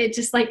am, but it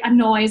just like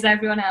annoys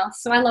everyone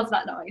else. So I love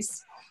that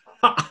noise.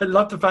 I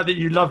love the fact that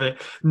you love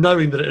it,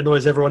 knowing that it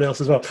annoys everyone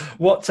else as well.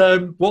 What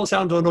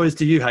sound or noise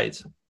do you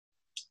hate?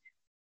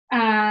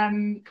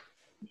 Some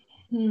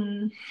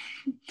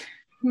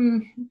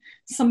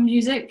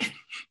music.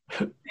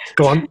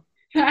 Go on.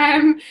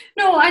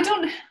 No, I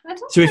don't.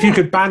 So if you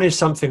could banish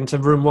something to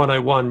Room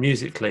 101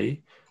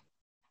 musically,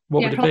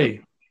 what would it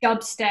be?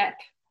 Dubstep,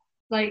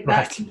 like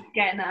right. That's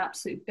getting the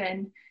absolute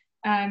bin.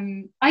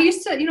 I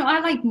used to, I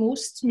like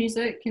most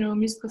music,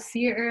 musical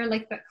theatre,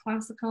 like a bit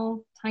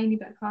classical, tiny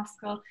bit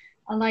classical.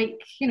 I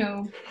like,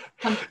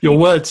 Your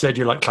words said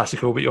you like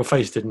classical, but your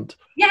face didn't.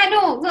 Yeah,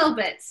 no, little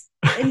bits,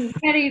 in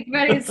very,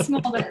 very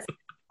small bits.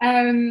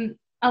 I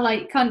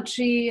like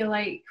country, I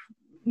like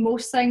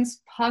most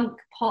things, punk,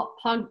 pop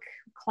punk,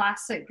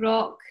 classic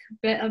rock,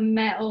 bit of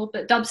metal,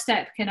 but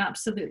dubstep can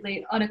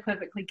absolutely,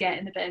 unequivocally get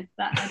in the bin.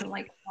 That I don't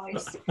like the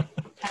noise.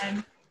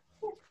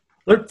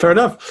 Look, fair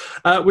enough.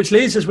 Which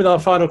leads us with our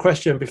final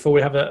question before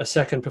we have a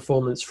second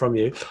performance from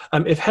you.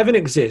 If heaven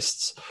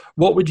exists,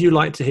 what would you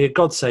like to hear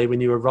God say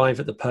when you arrive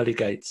at the pearly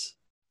gates?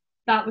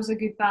 That was a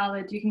good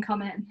ballad. You can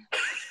come in.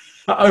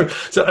 Oh,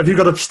 so have you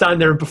got to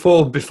stand there and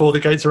perform before the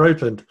gates are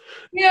opened?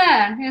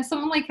 Yeah,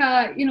 something like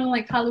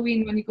like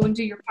Halloween when you go and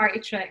do your party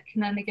trick,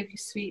 and then they give you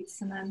sweets,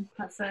 and then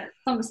that's it.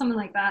 Something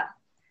like that.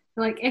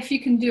 Like if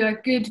you can do a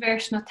good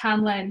version of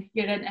Tamlin,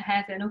 you're into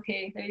heaven.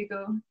 Okay, there you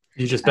go.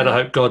 You just better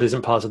hope God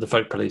isn't part of the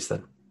folk police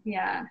then.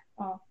 Yeah.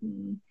 Oh.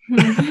 Who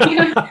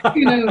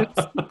knows?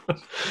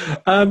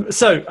 A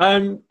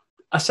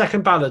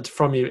second ballad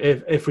from you,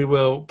 if we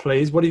will,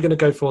 please. What are you going to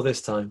go for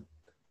this time?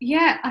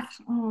 Yeah.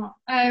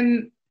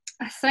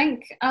 I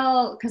think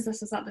because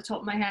this is at the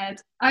top of my head.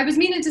 I was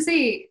meaning to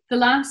say the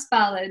last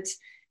ballad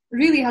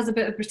really has a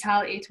bit of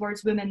brutality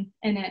towards women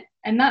in it.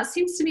 And that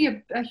seems to be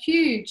a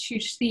huge,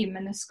 huge theme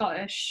in the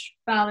Scottish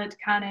ballad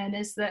canon,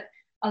 is that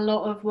a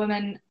lot of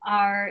women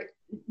are,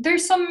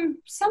 there's some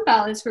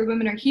ballads where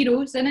women are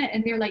heroes in it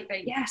and they're like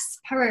the yes,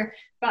 power,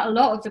 but a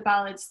lot of the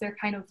ballads, they're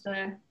kind of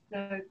the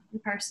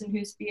person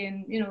who's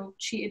being, you know,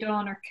 cheated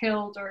on or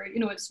killed, or, you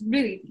know, it's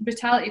really,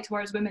 brutality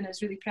towards women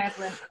is really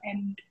prevalent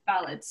in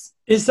ballads.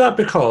 Is that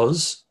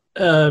because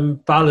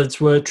ballads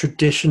were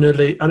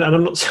traditionally, and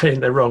I'm not saying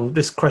they're wrong,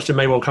 this question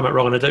may well come out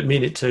wrong and I don't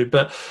mean it to,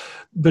 but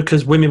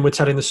because women were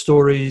telling the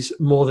stories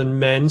more than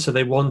men, so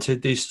they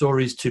wanted these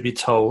stories to be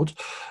told,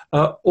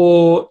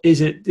 or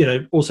is it, you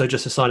know, also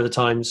just a sign of the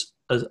times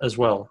as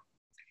well?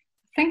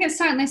 I think it's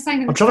certainly a sign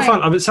of I'm the trying to time.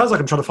 find, I mean, it sounds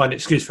like I'm trying to find an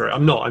excuse for it.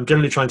 I'm not. I'm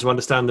generally trying to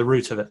understand the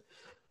root of it.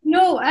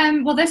 No,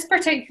 well, this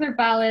particular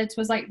ballad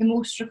was like the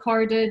most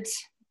recorded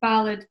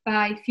ballad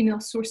by female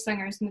source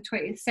singers in the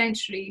 20th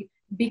century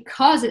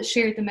because it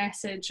shared the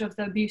message of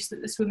the abuse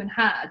that this woman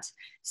had.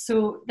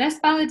 So this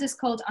ballad is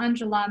called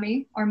Andra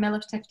Lamy, or Mill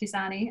of Tifty's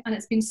Annie, and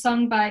it's been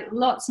sung by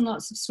lots and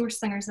lots of source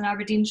singers in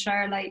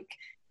Aberdeenshire, like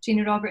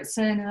Janie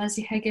Robertson and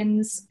Lizzie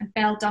Higgins and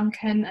Belle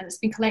Duncan, and it's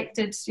been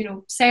collected, you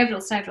know,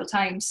 several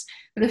times.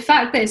 But the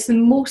fact that it's the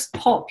most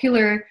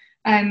popular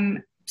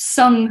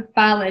sung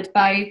ballad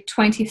by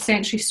 20th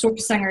century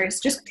source singers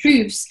just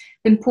proves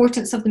the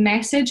importance of the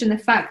message and the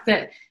fact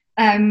that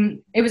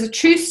it was a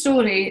true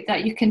story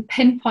that you can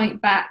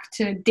pinpoint back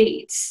to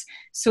dates.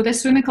 So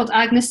this woman called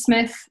Agnes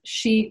Smith,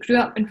 she grew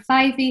up in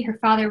Fyvie. Her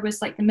father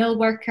was like the mill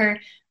worker,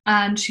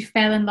 and she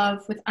fell in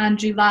love with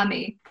Andrew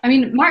Lamy. I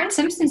mean, Martin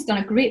Simpson's done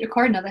a great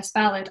recording of this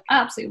ballad,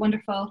 absolutely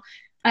wonderful.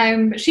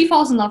 But she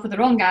falls in love with the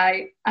wrong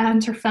guy,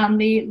 and her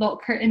family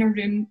lock her in a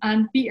room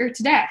and beat her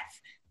to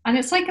death. And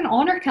it's like an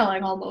honor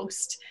killing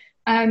almost.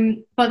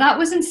 But that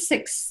was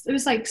it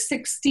was like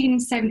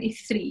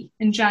 1673,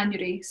 in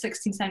January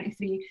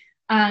 1673.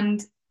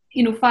 And,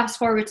 you know, fast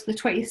forward to the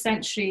 20th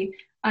century,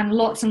 and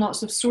lots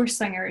of source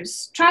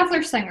singers,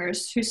 traveller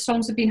singers, whose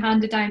songs have been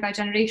handed down by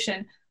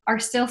generation, are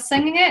still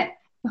singing it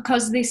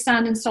because they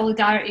stand in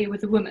solidarity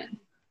with the woman.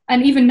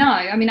 And even now,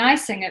 I mean, I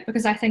sing it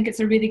because I think it's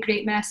a really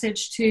great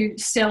message to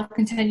still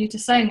continue to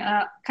sing.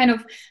 I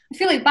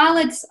feel like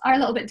ballads are a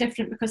little bit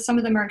different because some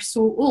of them are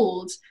so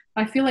old.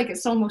 I feel like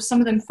it's almost, some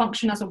of them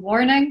function as a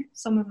warning.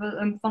 Some of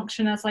them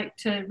function as like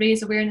to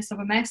raise awareness of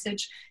a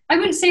message. I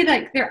wouldn't say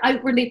like they're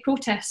outwardly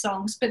protest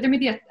songs, but there may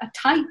be a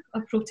type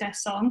of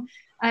protest song,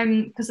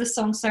 because this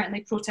song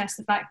certainly protests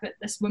the fact that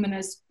this woman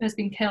has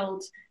been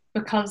killed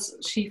because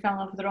she fell in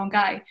love with the wrong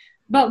guy.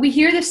 But we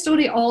hear this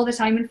story all the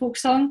time in folk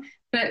song,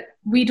 but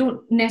we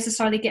don't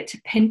necessarily get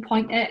to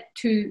pinpoint it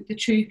to the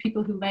true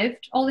people who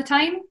lived all the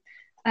time.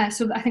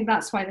 So I think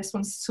that's why this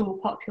one's so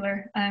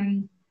popular.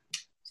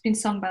 It's been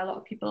sung by a lot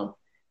of people,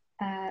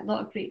 a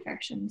lot of great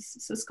versions.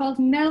 So it's called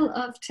Mill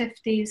of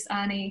Tifty's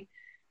Annie,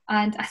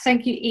 and I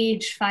think you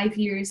age 5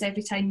 years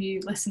every time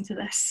you listen to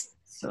this.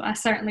 So I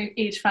certainly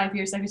age 5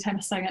 years every time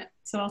I sing it.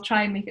 So I'll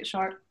try and make it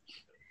short.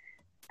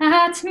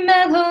 At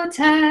Mill o'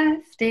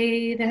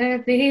 Tifty there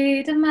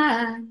bade a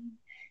man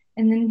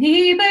in the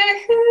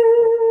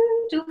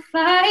neighbourhood of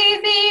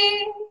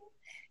Fyvie.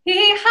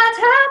 He had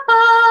a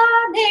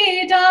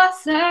bonny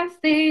daughter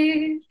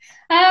fair,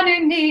 and her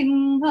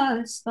name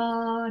was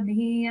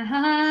Bonnie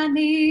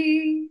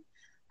Annie.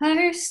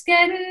 Her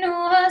skin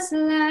was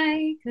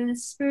like the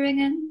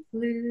springing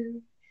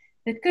blue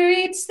that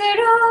greets the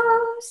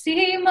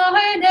rosy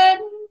morning,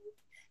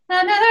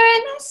 and her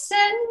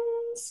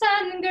innocence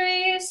and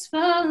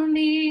graceful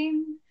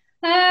mien,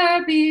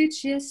 her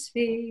beauteous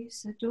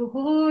face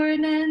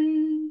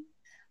adorning.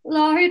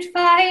 Lord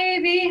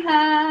Fyvie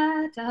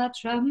had a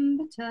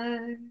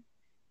trumpeter,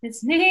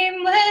 his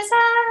name was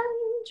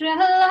Andra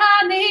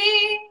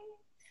Lamy,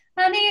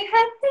 and he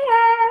hit the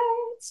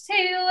earth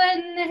to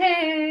win the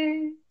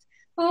heart.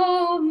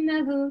 Oh,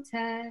 Mill o'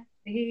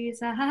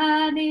 Tifty's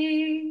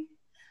Annie.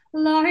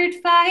 Lord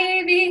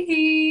Fyvie,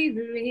 he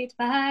rode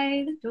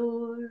by the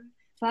door,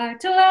 far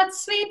toward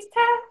sweet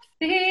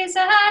Tifty's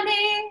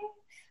Annie,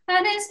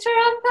 and his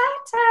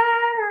trumpeter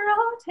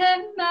wrote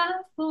him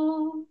a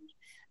fore,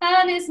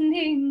 and his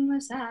name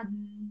was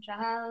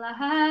Andra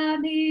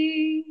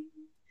Lamy.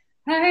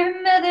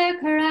 Her mother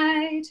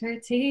cried her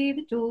to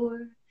the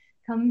door,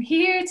 come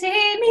here to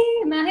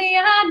me, my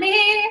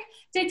Annie.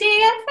 Did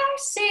ye ever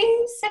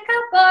see sic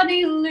a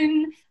bonny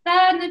loon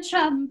than the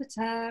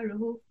trumpeter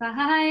o'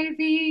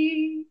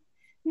 Fyvie?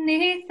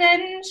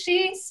 Nathan,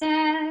 she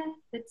said,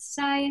 that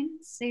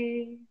science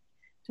said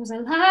 'twas a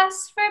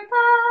lass for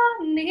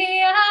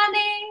bonny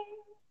Annie,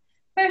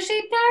 for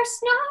she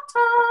durst not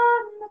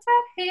on that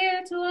her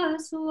hair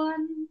 'twas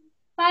won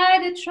by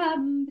the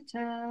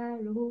trumpeter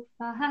o'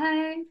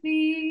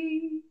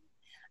 Fyvie.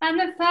 And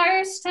the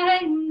first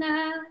time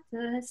that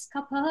this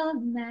couple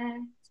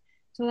met,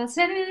 'twas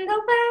in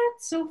the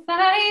woods o'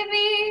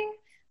 Fyvie,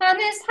 and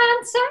his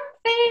handsome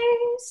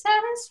face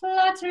and his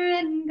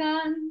fluttering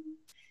gun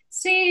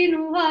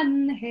seen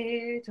one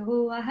hair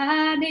to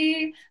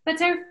Annie, but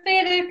her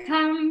father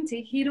come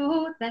to hear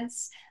o'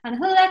 this, and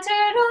a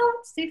letter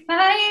wrote to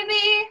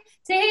Fyvie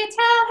to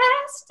tell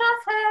his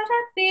daughter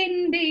had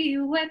been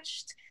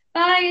bewitched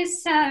by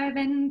his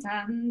servant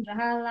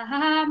Andra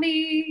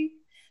Lamy.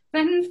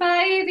 When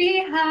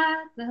Fivey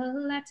had the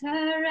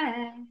letter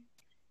read,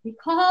 he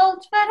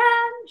called for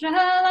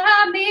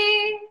Angela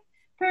me.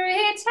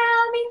 Pray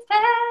tell me,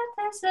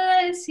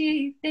 fair as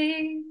ye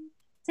think,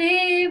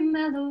 say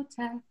mellow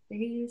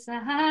taffy's a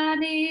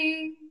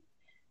honey.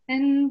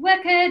 In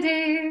wicked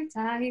airs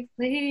I've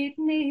played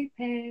nae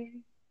pair,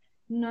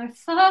 nor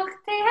thought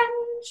the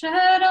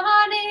injured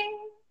on it,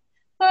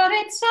 for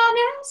it's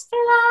honest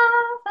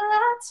love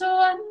that's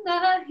on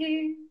the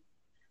hill.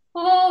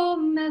 Oh,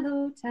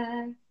 mellow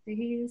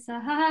taffy's a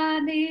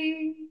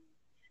honey.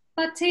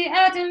 But to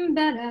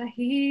Edinburgh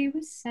he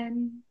was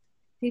sent,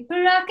 to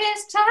broke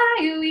his tie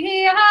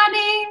wi'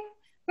 honey,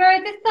 for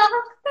the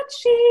thought that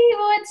she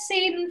would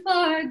soon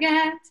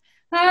forget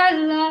her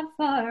love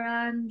for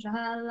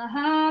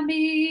Angela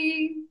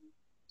me.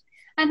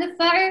 And the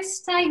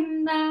first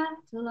time that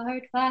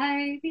Lord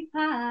Fyvie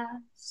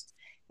passed,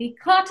 he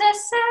caught a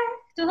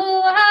sight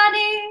o'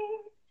 honey,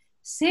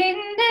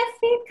 saying if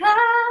he'd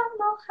come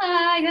o'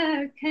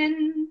 higher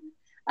kin,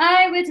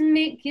 I would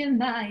make you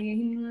my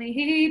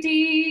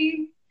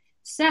lady.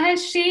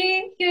 Says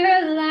she,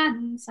 your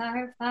lands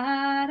are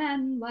far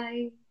and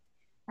wide,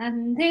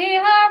 and they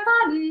are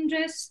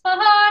wondrous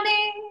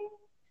bonny,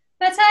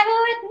 but I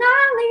would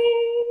not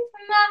leave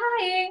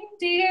my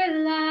dear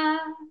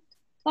lad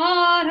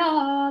for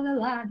all the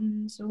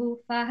lands o'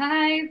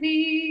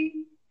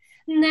 Fyvie.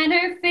 Then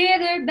her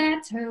father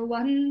bet her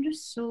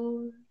wondrous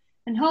sore,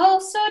 and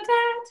also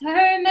did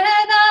her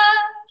mother.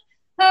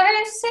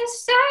 Her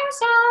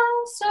sisters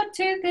also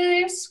took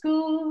their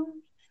score,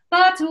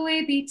 but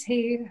we beat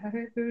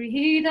her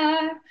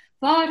breather,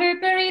 for her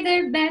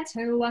breather bet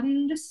her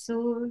wondrous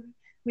sore.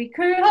 We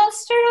cruel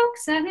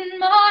strokes and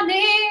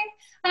money,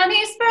 and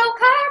he's broke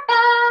her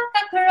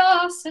back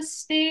across a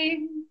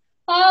stain,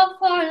 all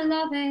for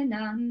loving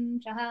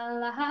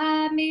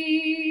Angela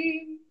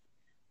me.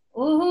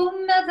 Oh,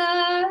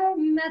 mother,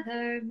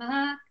 mother,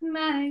 mark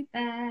my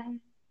bed,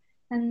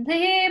 and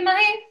lay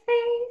my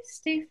face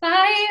to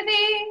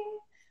Fyvie,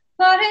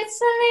 for it's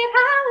there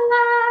I'll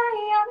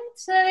lie, and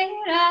it's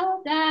there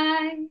I'll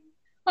die,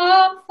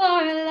 all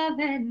for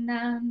loving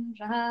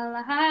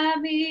Angela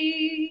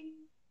me.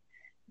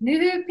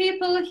 New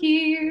people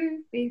here,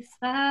 be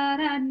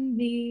far and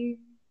near,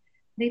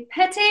 they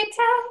pity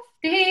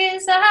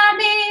Taffy's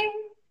honey,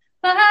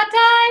 but I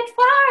died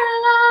for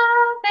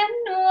love in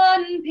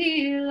one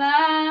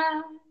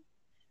pillar,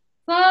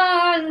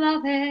 for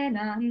loving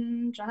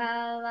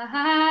Angela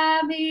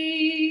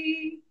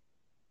me.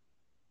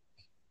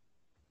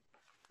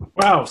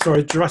 Wow,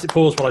 sorry, dramatic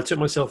pause while I took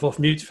myself off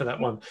mute for that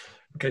one,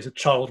 in case a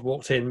child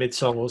walked in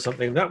mid-song or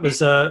something. That was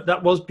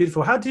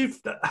beautiful. How do you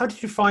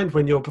find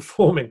when you're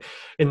performing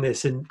in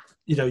this, and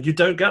you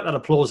don't get that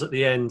applause at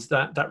the end,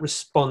 that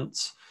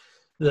response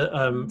that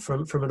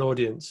from an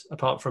audience,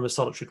 apart from a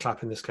solitary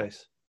clap in this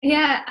case?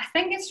 Yeah, I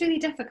think it's really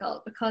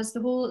difficult because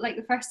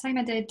the first time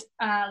I did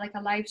a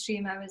live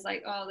stream, I was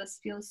like, oh, this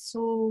feels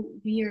so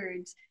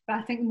weird. But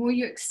I think the more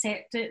you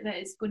accept it, that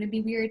it's going to be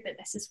weird, that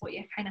this is what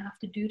you kind of have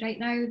to do right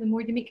now, the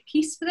more you make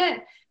peace with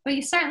it. But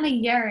you certainly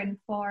yearn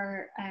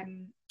for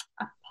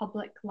a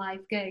public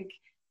live gig.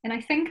 And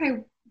I think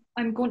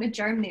I'm going to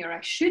Germany, or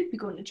I should be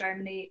going to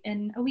Germany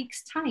in a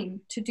week's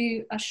time to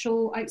do a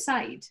show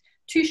outside,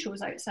 2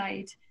 shows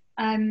outside.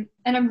 And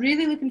I'm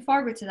really looking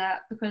forward to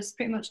that, because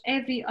pretty much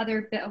every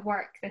other bit of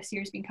work this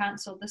year has been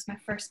cancelled. This is my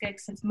first gig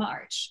since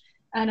March.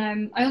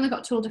 And I only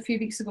got told a few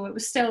weeks ago it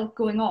was still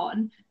going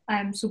on.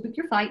 So book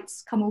your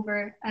flights, come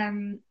over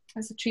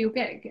as a trio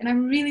gig. And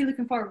I'm really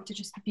looking forward to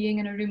just being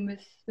in a room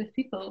with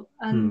people.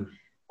 And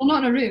well,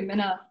 not in a room, in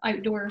an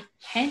outdoor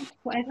tent,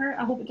 whatever.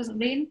 I hope it doesn't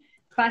rain.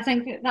 But I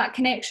think that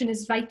connection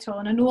is vital.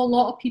 And I know a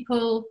lot of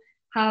people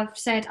have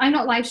said, I'm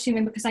not live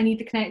streaming because I need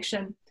the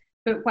connection.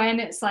 But when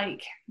it's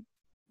like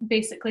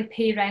basically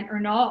pay rent or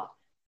not,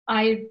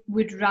 I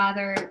would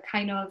rather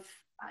kind of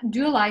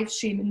do a live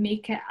stream and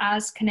make it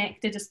as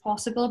connected as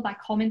possible by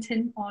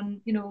commenting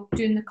on,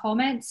 doing the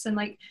comments and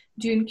like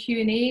doing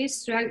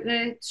Q&As throughout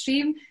the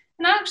stream.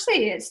 And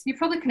actually you're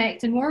probably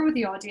connecting more with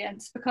the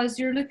audience because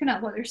you're looking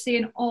at what they're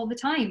saying all the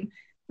time.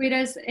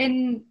 Whereas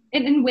in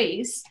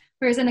ways,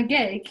 whereas in a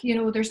gig,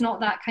 there's not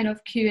that kind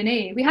of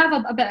Q&A. We have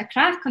a bit of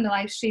crack on the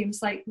live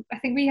streams. Like I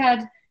think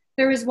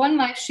there was one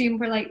live stream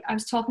where like I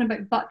was talking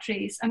about butt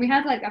rays, and we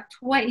had like a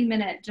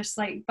 20-minute just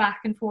like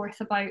back and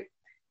forth about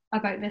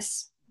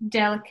this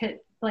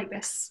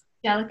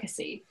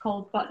delicacy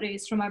called butt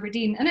rays from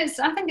Aberdeen. And I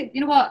think,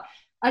 what,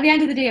 at the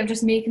end of the day, I'm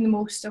just making the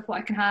most of what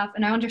I can have.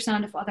 And I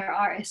understand if other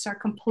artists are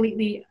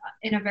completely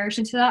in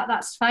aversion to that,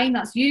 that's fine.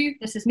 That's you.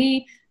 This is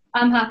me.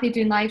 I'm happy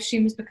doing live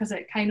streams because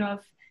it kind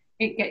of,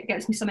 it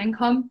gets me some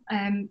income.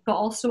 But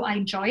also I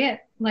enjoy it.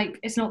 Like,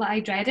 it's not that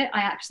I dread it. I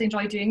actually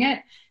enjoy doing it.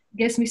 It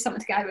gives me something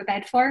to get out of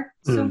bed for.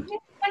 So yeah,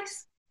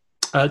 nice.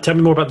 Tell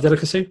me more about the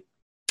delicacy.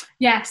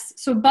 Yes,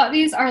 so butt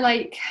rays are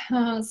like,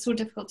 it's so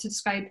difficult to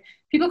describe.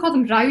 People call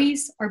them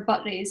rowies or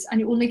butt rays,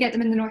 and you only get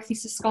them in the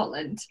northeast of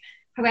Scotland.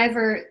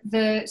 However,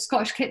 the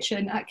Scottish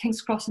Kitchen at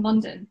King's Cross in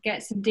London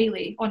gets them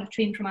daily on a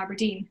train from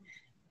Aberdeen.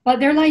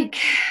 But they're like,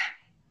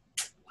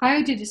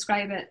 how do you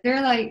describe it?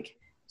 They're like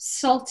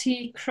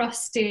salty,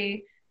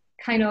 crusty,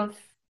 kind of,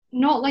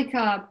 not like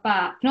a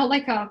bap, not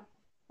like a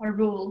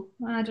roll.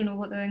 I don't know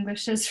what the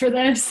English is for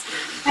this.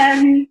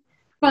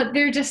 But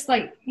they're just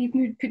like, you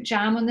can put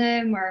jam on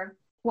them or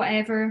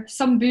whatever.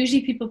 Some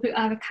bougie people put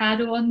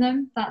avocado on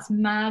them. That's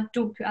mad.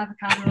 Don't put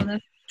avocado on them.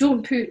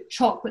 Don't put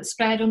chocolate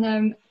spread on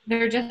them.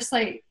 They're just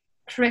like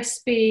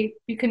crispy.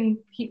 You can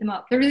heat them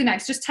up. They're really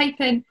nice. Just type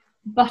in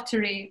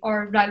buttery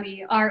or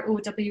rowie,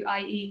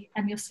 ROWIE,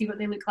 and you'll see what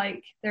they look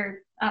like. They're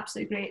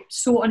absolutely great.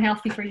 So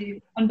unhealthy for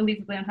you.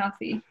 Unbelievably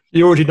unhealthy.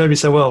 You already know me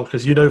so well,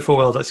 because you know full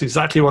well that's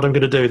exactly what I'm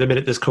going to do the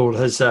minute this call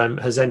has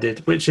ended,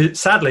 which is,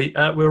 sadly,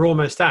 we're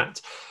almost at.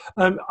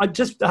 I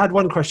just had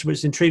one question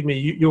which intrigued me.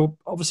 You're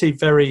obviously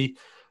very...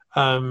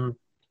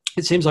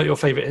 it seems like your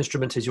favourite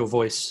instrument is your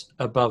voice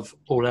above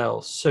all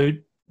else. So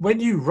when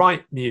you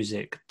write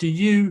music, do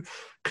you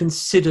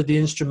consider the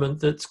instrument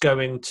that's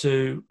going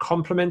to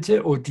complement it,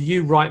 or do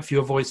you write for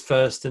your voice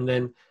first and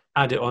then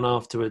add it on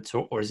afterwards,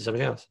 or is it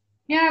something else?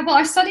 Yeah, well,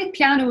 I studied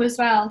piano as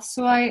well.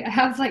 So I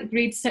have like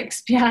grade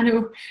 6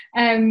 piano,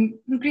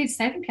 grade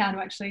 7 piano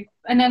actually.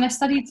 And then I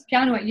studied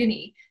piano at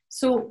uni.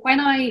 So when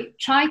I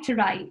try to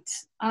write,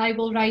 I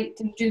will write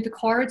and do the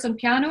chords on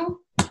piano,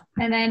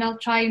 and then I'll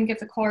try and give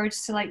the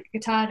chords to like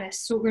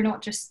guitarists. So we're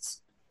not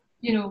just,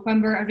 you know,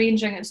 when we're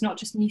arranging, it's not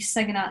just me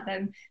singing at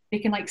them. They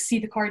can like see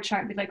the chord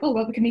chart and be like, oh,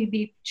 well, we can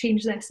maybe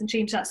change this and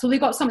change that. So they've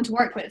got something to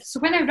work with. So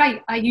when I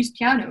write, I use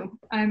piano.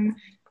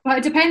 But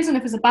it depends on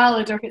if it's a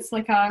ballad or if it's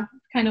like a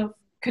kind of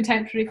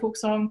contemporary folk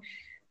song.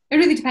 It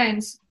really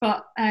depends.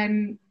 But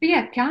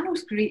yeah,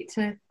 piano's great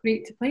to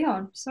play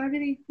on. So I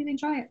really, really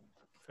enjoy it.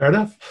 Fair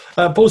enough.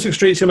 Baltic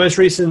Street's your most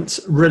recent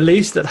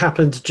release that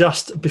happened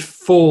just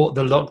before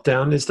the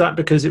lockdown. Is that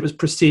because it was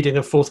preceding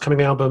a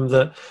forthcoming album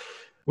that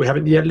we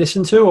haven't yet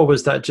listened to, or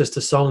was that just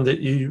a song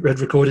that you had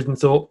recorded and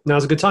thought,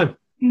 now's a good time?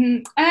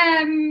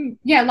 Mm-hmm.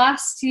 Yeah,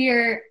 last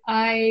year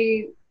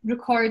I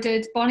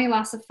recorded Bonnie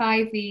Lass of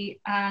Fyvie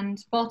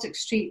and Baltic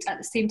Street at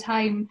the same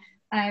time,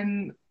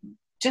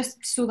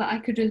 just so that I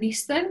could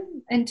release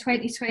them in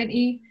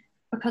 2020,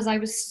 because I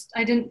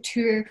didn't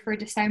tour for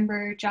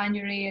December,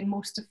 January and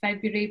most of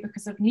February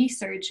because of knee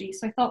surgery.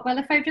 So I thought, well,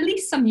 if I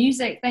release some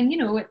music, then, you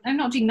know, I'm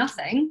not doing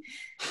nothing.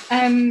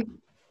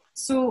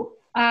 So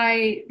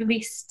I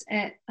released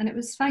it and it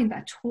was fine,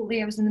 but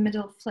I was in the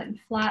middle of Flitting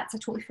Flats. I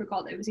totally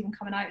forgot that it was even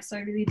coming out. So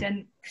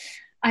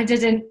I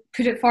didn't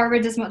put it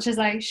forward as much as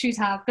I should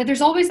have. But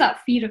there's always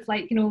that fear of,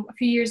 like, you know, a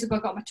few years ago I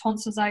got my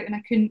tonsils out and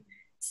I couldn't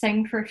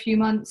sing for a few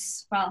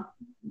months. Well,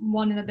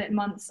 1 and a bit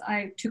months.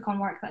 I took on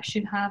work that I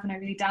shouldn't have and I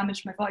really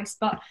damaged my voice.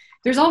 But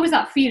there's always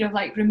that fear of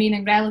like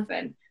remaining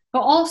relevant. But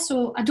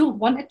also I don't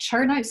want to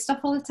churn out stuff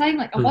all the time.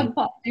 Like I want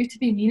what I do to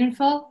be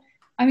meaningful.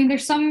 I mean,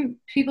 there's some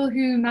people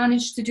who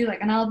manage to do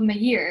like an album a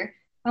year.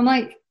 I'm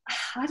like,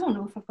 I don't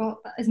know if I've got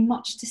as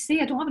much to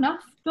say. I don't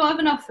have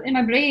enough in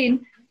my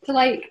brain to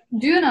like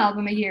do an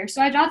album a year.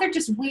 So I'd rather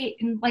just wait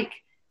and like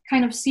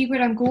kind of see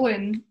where I'm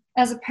going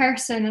as a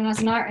person and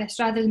as an artist,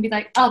 rather than be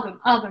like album,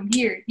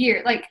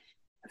 year. Like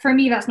for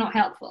me, that's not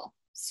helpful.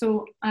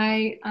 So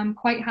I am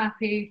quite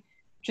happy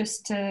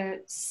just to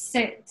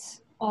sit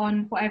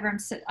on whatever I'm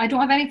sitting. I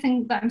don't have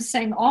anything that I'm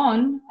sitting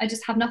on. I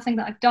just have nothing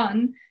that I've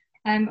done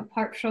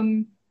apart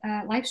from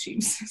live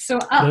streams. So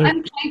I'm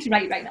trying to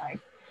write right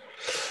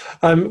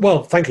now.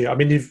 Well, thank you. I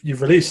mean,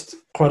 you've released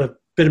quite a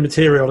bit of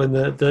material in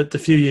the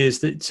few years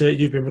that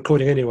you've been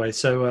recording anyway.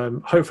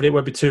 So hopefully it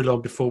won't be too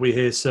long before we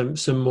hear some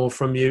more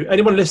from you.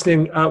 Anyone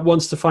listening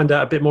wants to find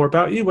out a bit more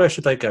about you, where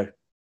should they go?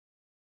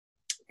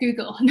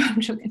 Google. No,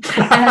 I'm joking.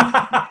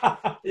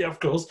 Yeah,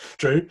 of course.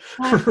 True.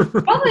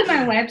 Probably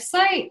my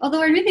website,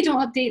 although I really don't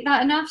update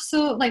that enough.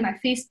 So like my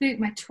Facebook,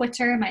 my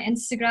Twitter, my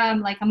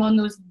Instagram, like I'm on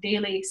those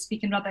daily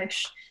speaking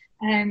rubbish.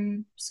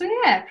 So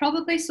yeah,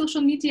 probably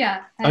social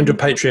media. And your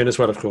Patreon as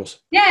well, of course.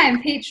 Yeah,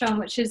 and Patreon,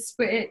 which is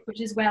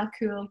well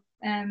cool.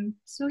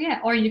 So yeah,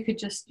 or you could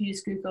just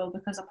use Google,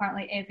 because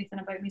apparently everything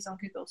about me is on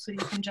Google, so you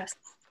can just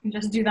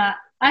do that.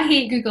 I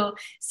hate Google.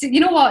 So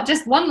you know what?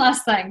 Just one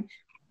last thing.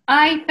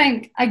 I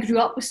think I grew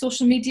up with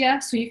social media,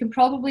 so you can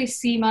probably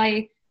see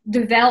my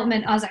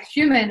development as a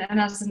human and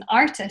as an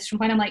artist from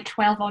when I'm like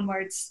 12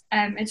 onwards.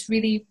 It's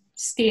really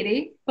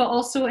scary, but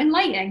also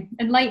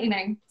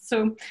enlightening.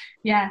 So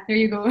yeah, there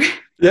you go.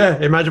 Yeah,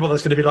 imagine what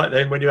that's going to be like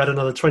then when you add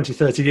another 20,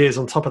 30 years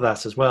on top of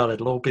that as well.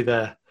 It'll all be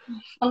there.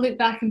 I'll look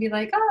back and be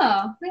like,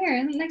 oh,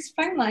 there, next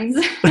frown lines.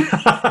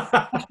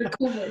 After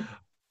COVID.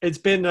 It's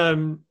been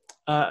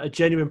a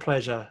genuine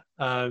pleasure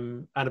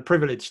and a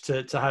privilege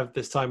to have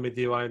this time with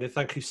you, Iona.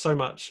 Thank you so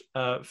much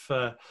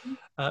for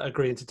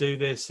agreeing to do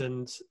this,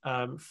 and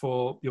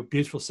for your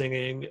beautiful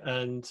singing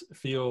and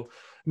for your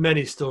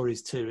many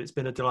stories too. It's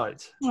been a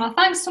delight. Well,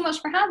 thanks so much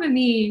for having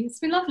me. It's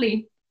been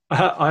lovely.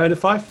 Iona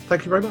Fyfe,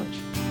 thank you very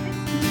much.